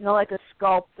 You know, like a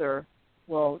sculptor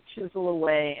will chisel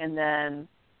away, and then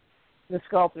the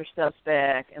sculptor steps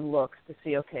back and looks to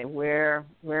see, okay, where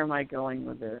am I going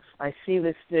with this? I see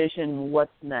this vision,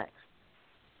 what's next?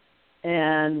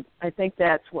 And I think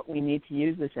that's what we need to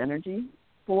use this energy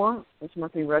for, this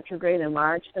Mercury retrograde in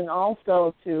March, and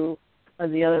also to,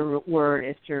 the other word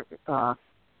is to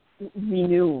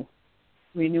renew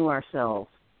ourselves,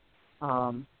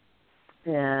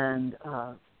 and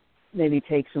maybe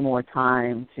take some more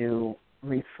time to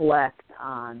reflect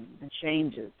on the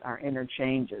changes, our inner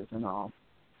changes and all.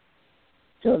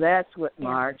 So that's what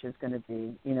March is going to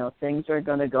be. Things are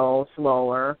going to go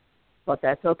slower, but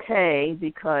that's okay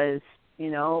because, we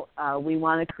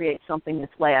want to create something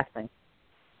that's lasting.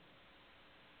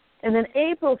 And then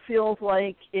April feels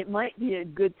like it might be a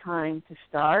good time to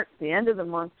start. The end of the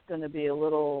month's going to be a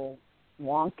little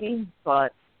wonky,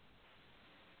 but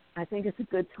I think it's a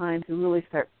good time to really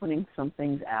start putting some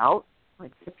things out,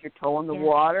 like dip your toe in the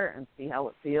water and see how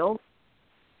it feels.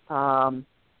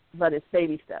 But it's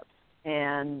baby steps.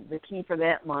 And the key for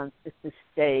that month is to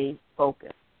stay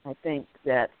focused. I think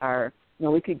that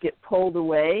we could get pulled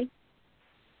away.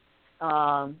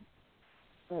 Our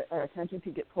attention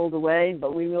could get pulled away,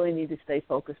 but we really need to stay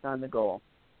focused on the goal.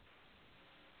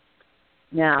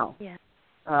 Now,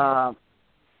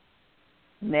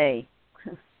 May.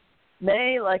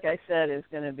 May, like I said, is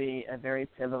going to be a very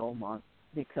pivotal month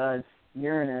because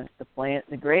Uranus,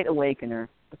 the great awakener,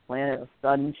 the planet of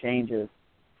sudden changes,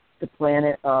 the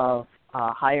planet of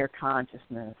higher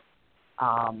consciousness,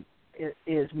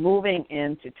 is moving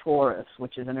into Taurus,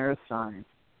 which is an earth sign.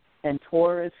 And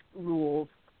Taurus rules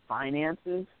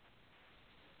finances,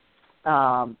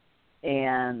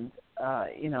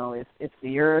 it's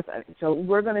the earth. So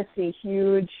we're going to see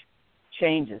huge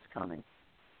changes coming.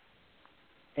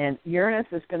 And Uranus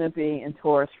is going to be in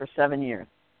Taurus for 7 years.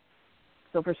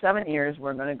 So for 7 years,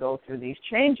 we're going to go through these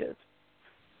changes.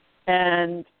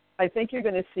 And I think you're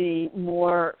going to see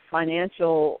more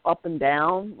financial up and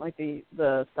down, like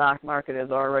the stock market is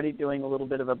already doing a little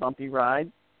bit of a bumpy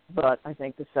ride. But I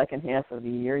think the second half of the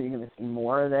year, you're going to see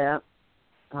more of that.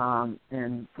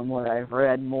 And from what I've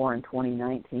read, more in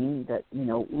 2019, that,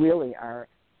 really our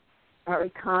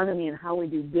economy and how we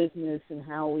do business and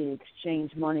how we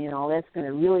exchange money and all that's going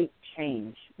to really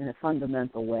change in a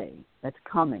fundamental way. That's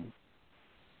coming,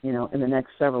 in the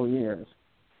next several years.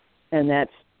 And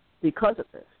that's because of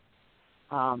this.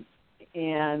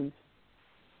 And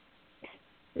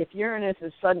if Uranus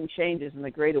is sudden changes in the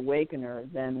Great Awakener,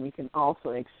 then we can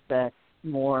also expect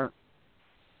more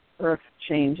earth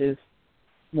changes,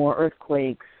 more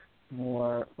earthquakes,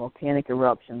 more volcanic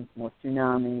eruptions, more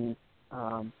tsunamis,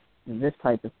 and this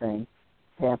type of thing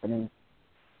happening.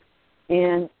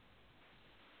 And,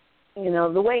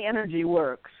 the way energy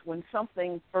works, when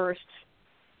something first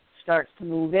starts to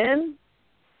move in,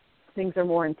 things are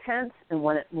more intense, and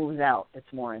when it moves out,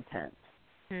 it's more intense.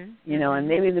 Mm-hmm. And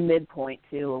maybe the midpoint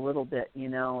too, a little bit.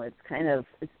 It's kind of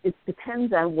it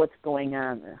depends on what's going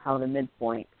on and how the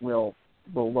midpoint will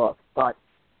look. But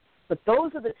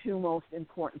those are the two most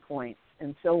important points.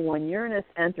 And so when Uranus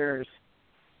enters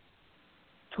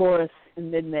Taurus in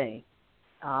mid-May,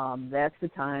 that's the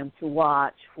time to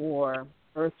watch for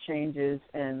earth changes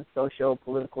and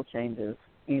socio-political changes.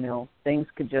 Things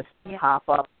could just pop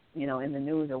up, in the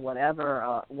news or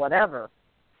whatever.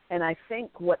 And I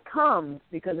think what comes,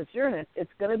 because it's Uranus,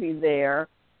 it's going to be there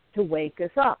to wake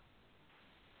us up.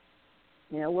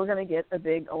 We're going to get a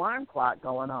big alarm clock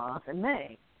going off in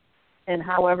May. And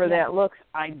however that looks,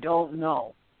 I don't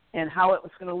know. And how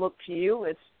it's going to look to you,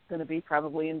 it's going to be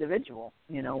probably individual.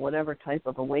 Whatever type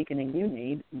of awakening you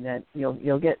need, that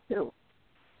you'll get too.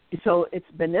 So it's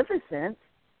beneficent.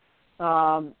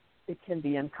 It can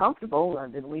be uncomfortable.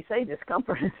 Didn't we say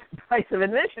discomfort is the price of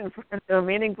admission for a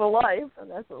meaningful life? And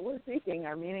that's what we're seeking,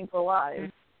 our meaningful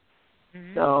lives.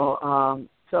 Mm-hmm.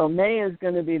 So May is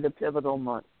going to be the pivotal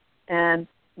month. And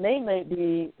May might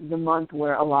be the month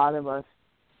where a lot of us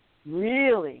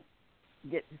really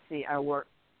get to see our work,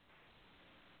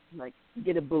 like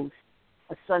get a boost.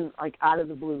 Like out of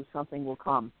the blue, something will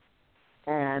come.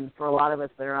 And for a lot of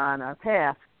us that are on our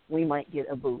path, we might get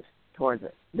a boost towards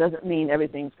it. Doesn't mean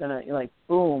everything's going to,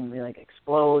 boom,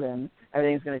 explode and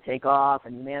everything's going to take off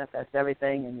and you manifest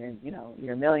everything and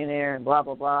you're a millionaire and blah,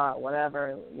 blah, blah,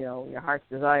 whatever, your heart's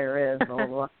desire is, blah, blah,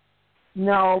 blah.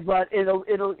 No, but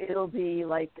it'll be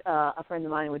like a friend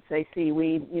of mine would say,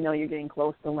 seaweed, you're getting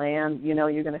close to land, you're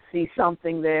going to see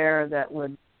something there that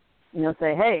would,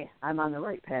 say, hey, I'm on the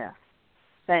right path.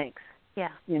 Thanks. Yeah.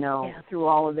 Through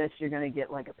all of this, you're going to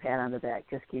get like a pat on the back.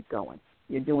 Just keep going.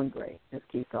 You're doing great. Just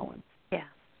keep going. Yeah.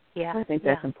 Yeah. I think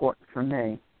that's important for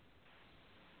me.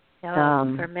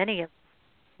 For many of them,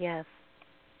 yes.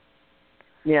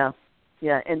 Yeah.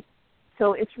 Yeah. And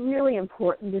so it's really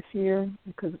important this year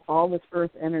because of all this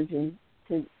earth energy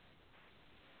to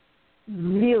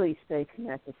really stay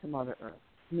connected to Mother Earth.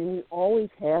 We always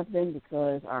have been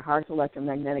because our heart's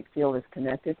electromagnetic field is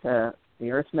connected to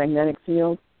the Earth's magnetic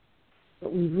field.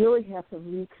 But we really have to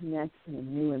reconnect in a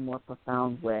new and more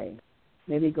profound way.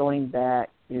 Maybe going back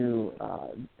to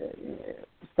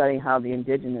studying how the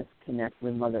indigenous connect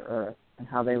with Mother Earth and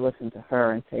how they listen to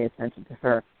her and pay attention to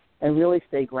her and really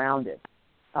stay grounded.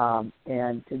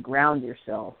 And to ground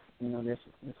yourself, this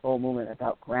whole movement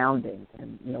about grounding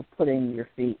and, putting your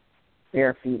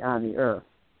bare feet on the earth.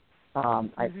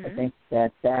 I think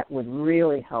that would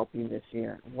really help you this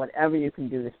year. Whatever you can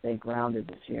do to stay grounded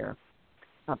this year.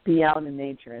 Be out in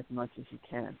nature as much as you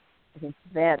can. I think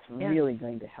that's really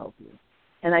going to help you.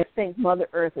 And I think Mother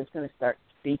Earth is going to start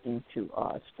speaking to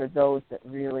us for those that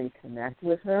really connect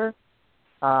with her.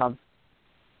 I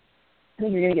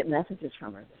think you're going to get messages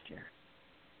from her this year.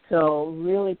 So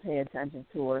really pay attention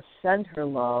to her. Send her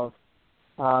love.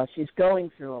 She's going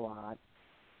through a lot.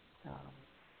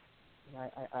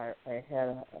 I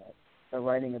had a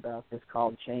writing about this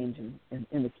called Change in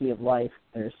the Key of Life.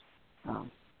 There's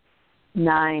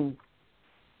 9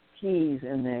 keys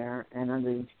in there, and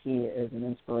under each key is an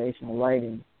inspirational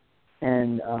writing.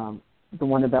 And the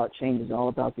one about change is all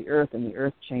about the earth, and the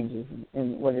earth changes.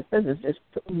 And what it says is just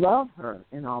love her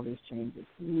in all these changes.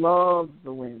 Love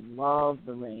the wind, love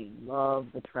the rain, love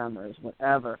the tremors,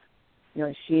 whatever.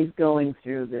 She's going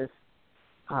through this.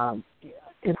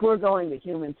 If we're going to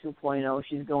human 2.0,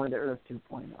 she's going to earth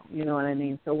 2.0. You know what I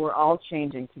mean? So we're all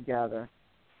changing together.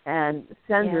 And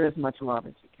send her as much love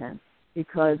as you can,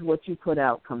 because what you put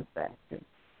out comes back to you.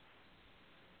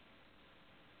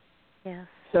 Yeah.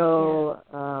 So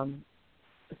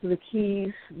the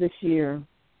keys this year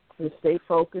is stay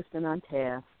focused and on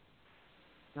task.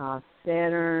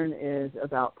 Saturn is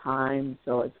about time,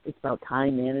 so it's about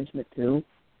time management too.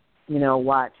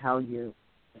 Watch how you're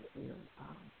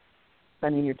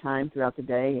spending your time throughout the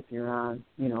day. If you're on,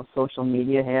 social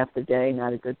media half the day,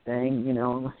 not a good thing,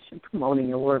 unless you're promoting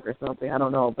your work or something. I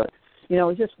don't know, but,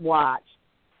 just watch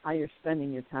how you're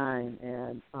spending your time.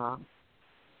 And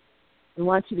we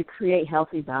want you to create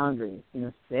healthy boundaries.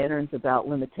 Saturn's about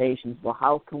limitations. Well,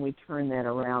 how can we turn that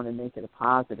around and make it a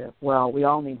positive? Well, we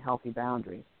all need healthy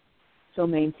boundaries. So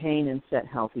maintain and set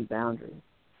healthy boundaries.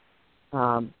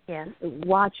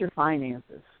 Watch your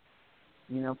finances.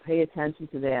 Pay attention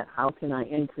to that. How can I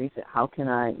increase it? How can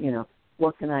I,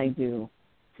 what can I do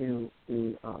to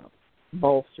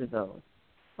bolster those?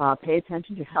 Pay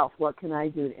attention to health. What can I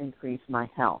do to increase my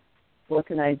health? What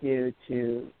can I do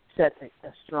to set a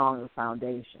stronger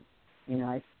foundation?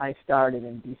 I started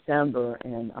in December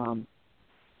and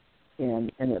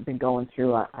I've been going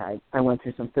through. I went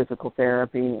through some physical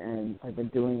therapy, and I've been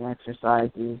doing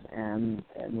exercises and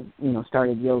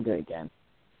started yoga again,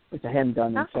 which I hadn't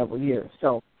done in several years.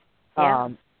 So,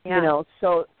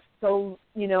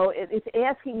 it's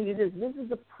asking you to do this. This is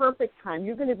the perfect time.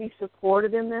 You're going to be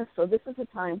supported in this, so this is the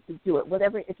time to do it.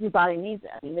 Whatever, if your body needs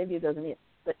it. Maybe it doesn't need it,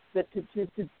 but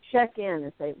to check in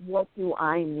and say, what do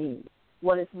I need?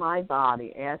 What is my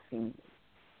body asking me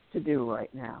to do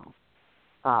right now?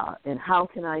 And how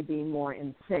can I be more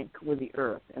in sync with the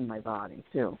earth and my body,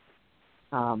 too?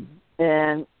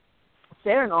 And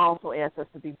Saturn also asks us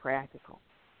to be practical.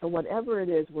 So whatever it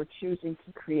is we're choosing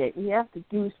to create, we have to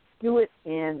do it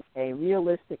in a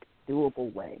realistic,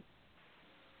 doable way.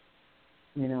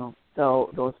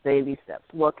 So those baby steps.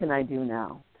 What can I do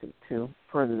now to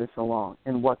further this along?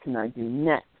 And what can I do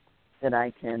next that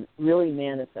I can really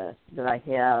manifest, that I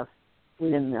have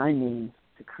within my means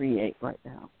to create right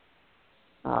now?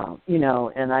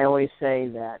 And I always say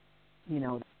that,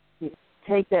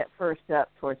 take that first step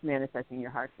towards manifesting your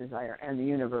heart's desire, and the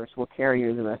universe will carry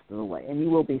you the rest of the way, and you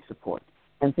will be supported,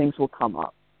 and things will come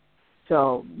up.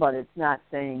 So, but it's not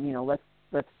saying,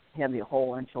 let's have the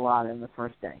whole enchilada in the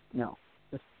first day. No.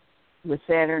 With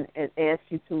Saturn, it asks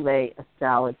you to lay a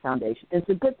solid foundation. It's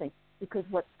a good thing, because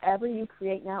whatever you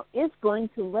create now is going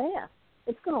to last.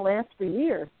 It's going to last for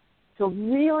years. So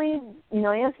really,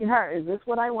 ask your heart, is this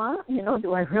what I want?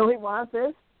 Do I really want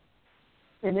this?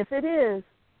 And if it is,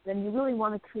 then you really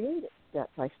want to create it step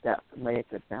by step and lay a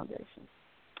good foundation.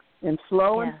 And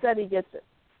slow and steady gets it.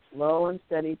 Slow and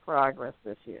steady progress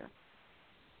this year.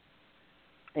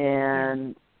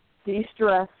 And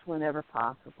de-stress whenever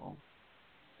possible.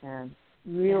 And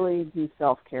really do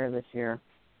self-care this year.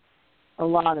 A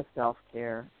lot of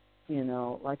self-care.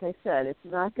 Like I said, it's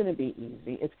not going to be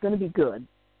easy. It's going to be good,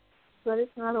 but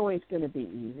it's not always going to be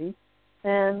easy.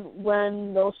 And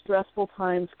when those stressful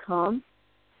times come,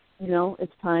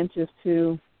 it's time just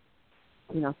to,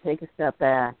 take a step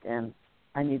back, and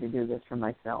I need to do this for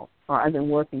myself. Or I've been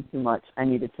working too much. I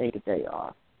need to take a day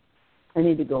off. I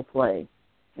need to go play.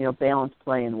 Balance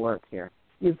play and work here.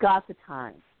 You've got the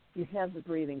time. You have the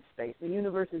breathing space. The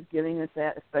universe is giving us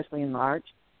that, especially in March.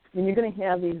 And you're going to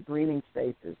have these breathing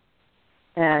spaces.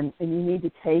 and you need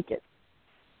to take it.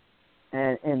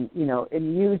 And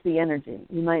use the energy.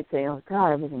 You might say, oh,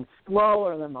 God, everything's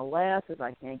slower than molasses.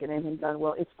 I can't get anything done.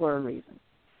 Well, it's for a reason.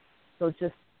 So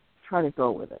just try to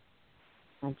go with it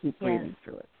and keep breathing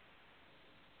through it.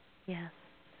 Yes.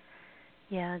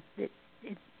 Yeah,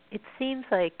 it seems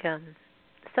like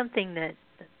something that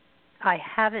I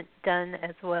haven't done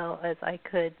as well as I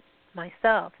could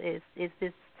myself is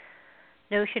this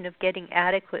notion of getting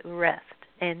adequate rest.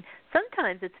 And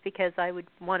sometimes it's because I would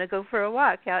want to go for a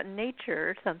walk out in nature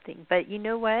or something. But you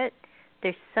know what?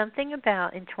 There's something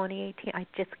about in 2018, I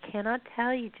just cannot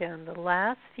tell you, Joan, the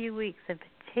last few weeks in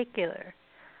particular,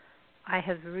 I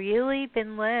have really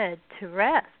been led to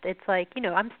rest. It's like,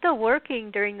 I'm still working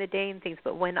during the day and things,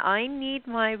 but when I need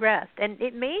my rest, and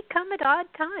it may come at odd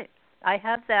times, I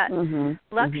have that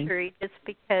luxury just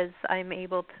because I'm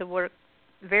able to work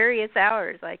various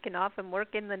hours. I can often work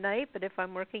in the night, but if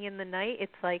I'm working in the night,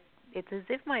 it's as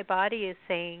if my body is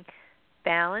saying,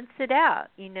 balance it out.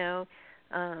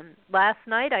 Last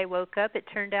night I woke up, it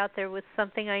turned out there was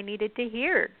something I needed to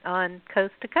hear on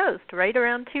Coast to Coast right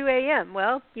around 2 a.m.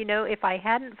 Well, if I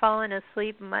hadn't fallen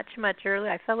asleep much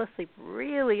earlier, I fell asleep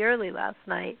really early last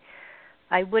night,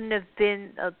 I wouldn't have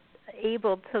been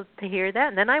able to hear that.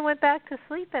 And then I went back to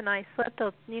sleep and I slept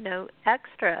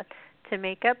extra to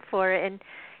make up for it. And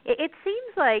it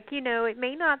seems like, it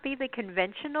may not be the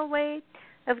conventional way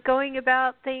of going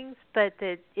about things, but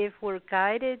that if we're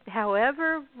guided,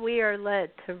 however we are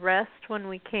led to rest when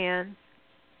we can,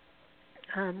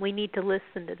 we need to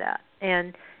listen to that.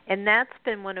 And that's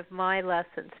been one of my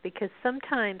lessons, because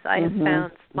sometimes I have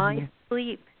found my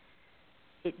sleep,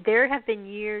 there have been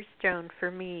years, Joan,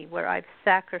 for me, where I've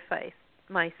sacrificed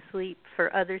my sleep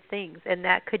for other things, and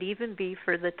that could even be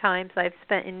for the times I've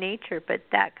spent in nature, but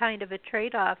that kind of a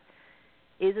trade-off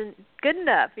isn't good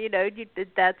enough.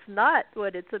 That's not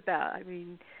what it's about. I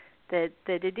mean, that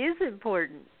it is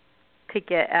important to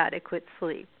get adequate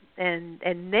sleep and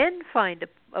then find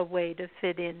a way to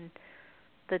fit in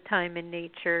the time in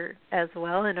nature as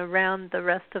well and around the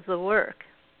rest of the work.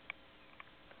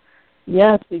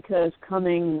 Yes, because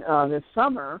coming this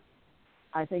summer,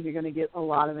 I think you're going to get a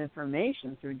lot of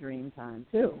information through dream time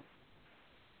too.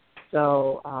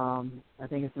 So I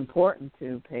think it's important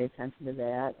to pay attention to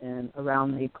that. And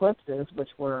around the eclipses, which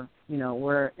we're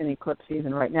in eclipse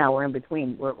season right now. We're in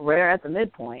between. We're at the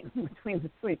midpoint between the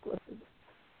two eclipses.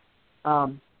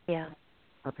 Or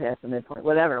past the midpoint,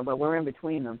 whatever. But we're in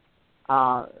between them.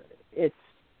 It's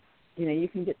you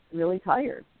can get really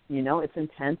tired. It's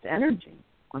intense energy.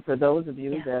 And for those of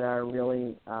you that are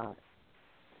really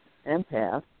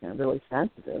empaths and really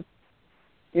sensitive,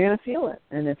 you're going to feel it.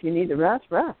 And if you need to rest,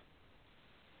 rest.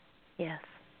 Yes.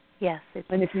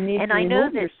 And if you need to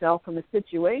remove yourself from a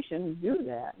situation, do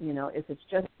that. If it's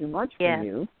just too much for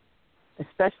you,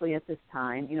 especially at this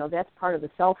time, that's part of the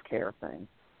self-care thing.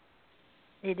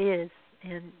 It is.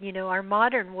 And, our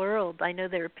modern world, I know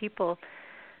there are people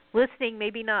listening,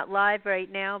 maybe not live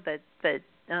right now, but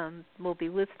will be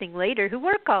listening later, who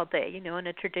work all day, in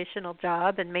a traditional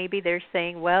job, and maybe they're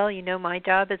saying, well, my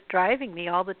job is driving me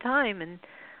all the time, and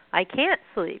I can't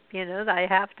sleep. I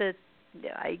have to.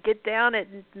 I get down at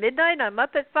midnight, I'm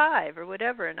up at 5 or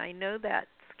whatever, and I know that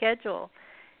schedule.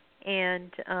 And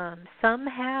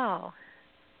somehow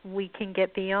we can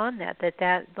get beyond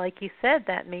that, like you said,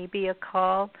 that may be a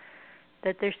call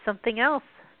that there's something else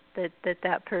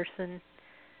that person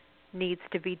needs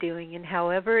to be doing. And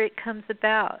however it comes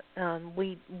about,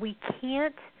 we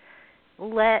can't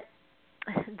let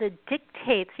the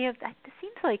dictates, it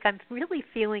seems like I'm really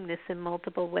feeling this in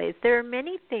multiple ways. There are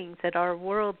many things that our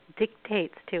world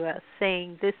dictates to us,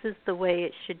 saying this is the way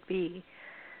it should be.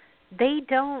 They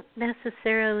don't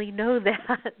necessarily know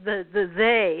that, the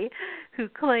they who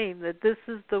claim that this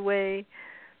is the way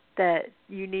that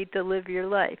you need to live your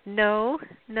life. No,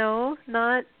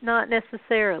 not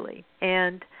necessarily.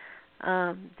 And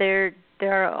there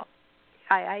are,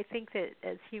 I think that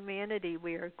as humanity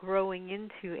we are growing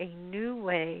into a new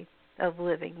way of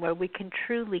living where we can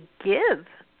truly give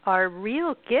our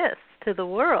real gifts to the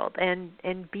world and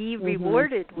be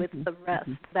rewarded with the rest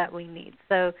that we need.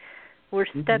 So we're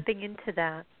stepping into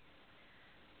that.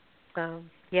 So,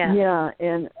 yeah,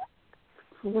 and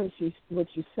what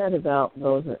you said about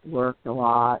those that work a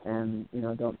lot and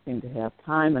don't seem to have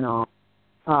time and all.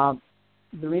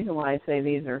 The reason why I say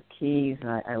these are keys, and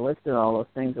I listed all those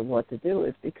things of what to do,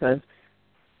 is because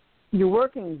you're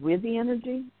working with the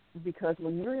energy. Because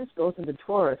when Uranus goes into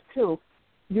Taurus too,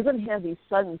 you're going to have these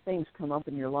sudden things come up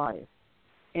in your life.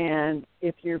 And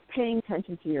if you're paying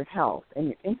attention to your health and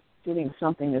you're instituting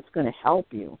something that's going to help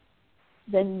you,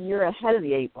 then you're ahead of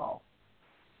the 8 ball.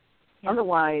 Yeah.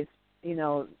 Otherwise,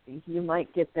 you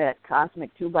might get that cosmic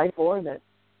 2x4 that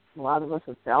a lot of us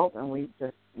have felt, and we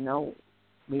just know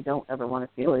we don't ever want to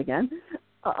feel it again.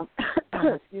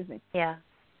 Excuse me. Yeah.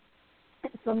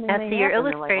 Something That's may you're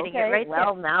happen. illustrating Like, okay, it right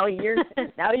well, there.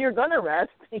 now you're gonna rest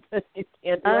because you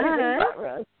can't do anything but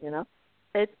rest.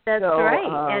 That's so,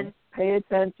 right. And pay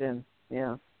attention.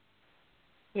 Yeah.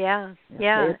 Yeah.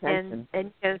 Pay attention.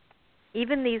 And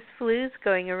even these flus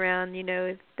going around,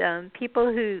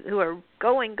 people who are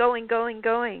going,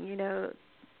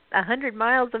 100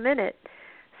 miles a minute,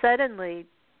 suddenly,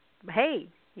 hey,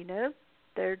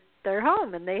 they're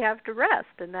home and they have to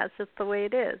rest, and that's just the way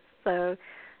it is. So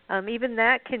even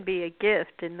that can be a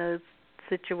gift in those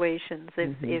situations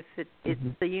if it's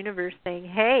the universe saying,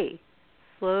 hey,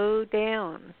 slow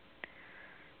down.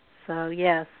 So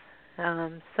yes,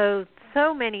 so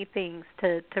many things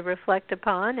to reflect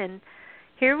upon, and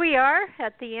here we are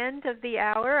at the end of the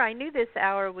hour. I knew this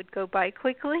hour would go by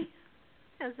quickly,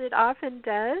 as it often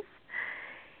does.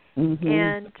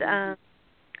 And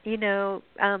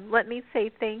let me say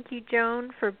thank you,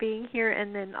 Joan, for being here,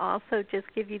 and then also just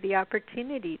give you the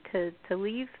opportunity to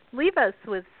leave us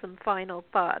with some final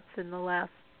thoughts in the last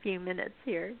few minutes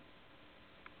here.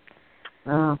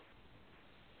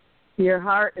 Your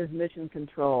heart is mission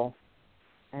control,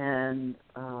 and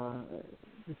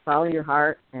just follow your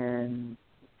heart, and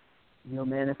you'll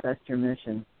manifest your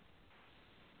mission.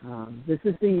 This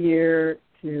is the year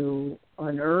to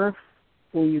unearth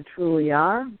who you truly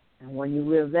are, and when you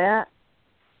live that,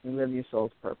 you live your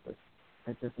soul's purpose.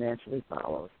 It just naturally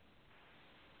follows.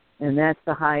 And that's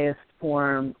the highest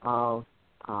form of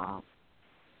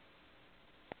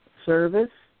service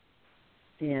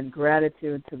and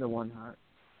gratitude to the One Heart.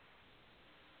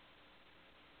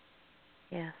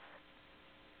 Yes.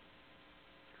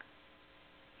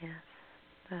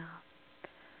 Well,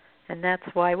 and that's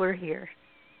why we're here.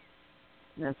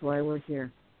 That's why we're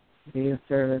here, to be of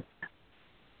service.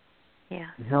 Yeah.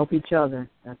 And help each other.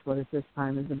 That's what this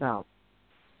time is about.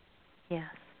 Yes.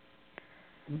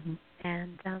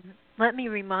 And let me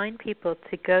remind people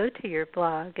to go to your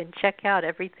blog and check out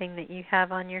everything that you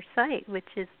have on your site, which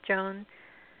is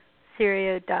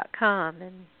joancerio.com.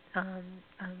 And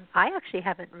I actually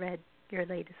haven't read your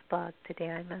latest blog today,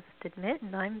 I must admit,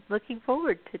 and I'm looking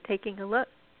forward to taking a look.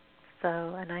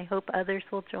 So, and I hope others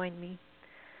will join me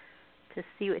to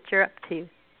see what you're up to.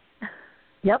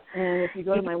 Yep, and if you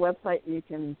go to my website, you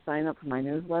can sign up for my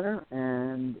newsletter,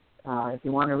 and if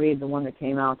you want to read the one that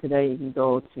came out today, you can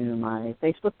go to my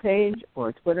Facebook page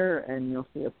or Twitter, and you'll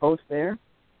see a post there.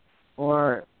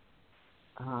 Or,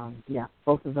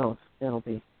 both of those. It'll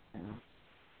be.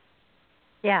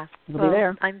 Yeah, it'll be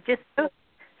there. I'm just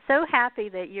so happy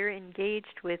that you're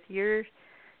engaged with your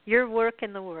work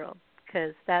in the world,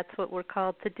 because that's what we're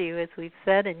called to do, as we've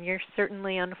said, and you're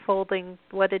certainly unfolding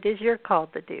what it is you're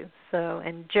called to do. So,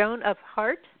 and Joan of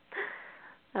Heart,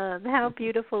 how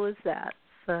beautiful is that?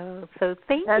 So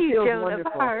thank you, Joan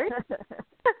wonderful. of Heart,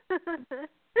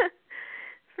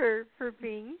 for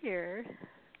being here.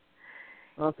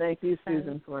 Well, thank you,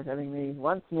 Susan, for having me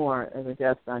once more as a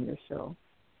guest on your show.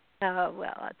 Oh,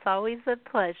 well, it's always a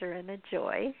pleasure and a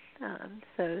joy.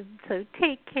 So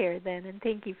take care then, and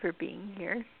thank you for being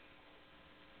here.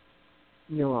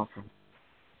 You're welcome.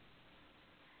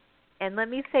 And let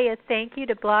me say a thank you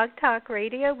to Blog Talk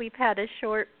Radio. We've had a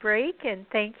short break, and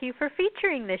thank you for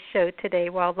featuring this show today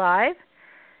while live.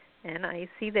 And I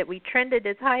see that we trended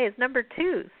as high as number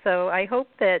 2. So I hope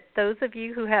that those of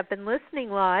you who have been listening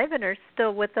live and are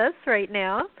still with us right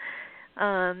now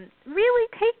really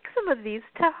take some of these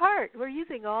to heart. We're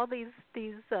using all these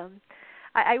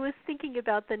I was thinking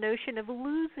about the notion of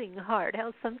losing heart,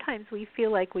 how sometimes we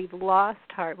feel like we've lost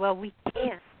heart. Well, we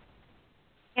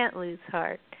can't lose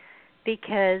heart,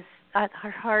 because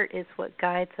our heart is what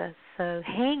guides us. So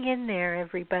hang in there,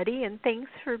 everybody, and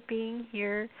thanks for being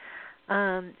here.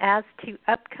 As to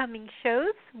upcoming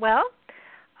shows, well,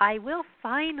 I will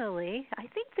finally, I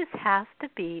think this has to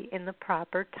be in the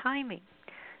proper timing,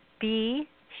 be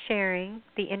sharing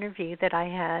the interview that I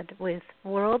had with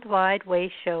Worldwide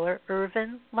Way Shower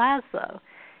Irvin Laszlo.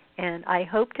 And I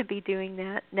hope to be doing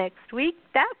that next week.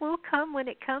 That will come when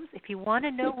it comes. If you want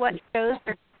to know what shows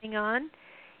are going on,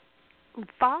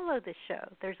 follow the show.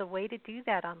 There's a way to do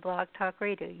that on Blog Talk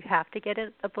Radio. You have to get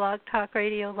a Blog Talk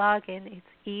Radio login. It's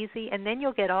easy. And then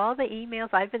you'll get all the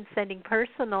emails. I've been sending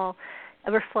personal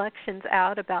reflections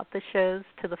out about the shows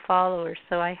to the followers.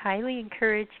 So I highly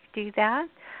encourage you to do that.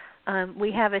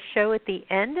 We have a show at the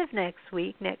end of next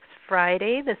week, next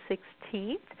Friday, the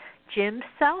 16th. Jim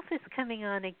Self is coming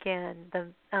on again.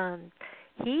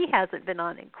 he hasn't been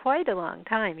on in quite a long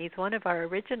time. He's one of our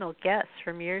original guests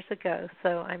from years ago,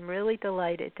 so I'm really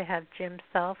delighted to have Jim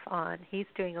Self on. He's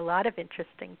doing a lot of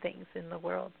interesting things in the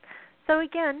world. So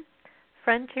again,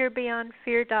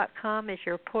 FrontierBeyondFear.com is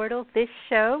your portal. This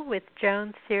show with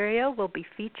Joan Cerio will be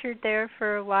featured there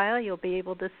for a while. You'll be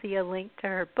able to see a link to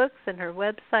her books and her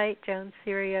website,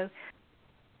 joancerio.com.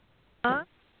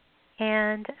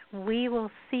 And we will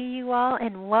see you all,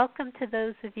 and welcome to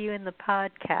those of you in the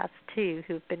podcast, too,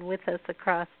 who've been with us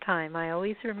across time. I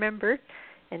always remember,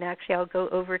 and actually I'll go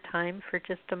over time for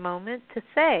just a moment, to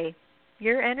say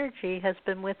your energy has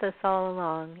been with us all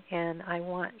along, and I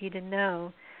want you to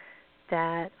know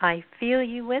that I feel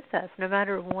you with us, no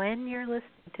matter when you're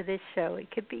listening to this show. It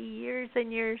could be years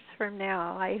and years from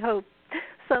now. I hope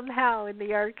somehow in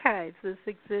the archives this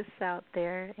exists out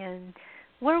there, and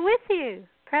we're with you.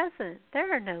 Present.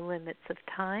 There are no limits of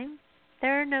time.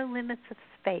 There are no limits of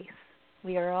space.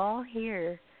 We are all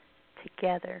here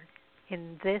together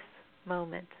in this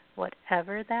moment,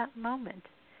 whatever that moment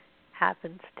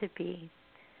happens to be.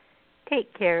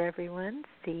 Take care, everyone.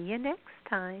 See you next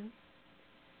time.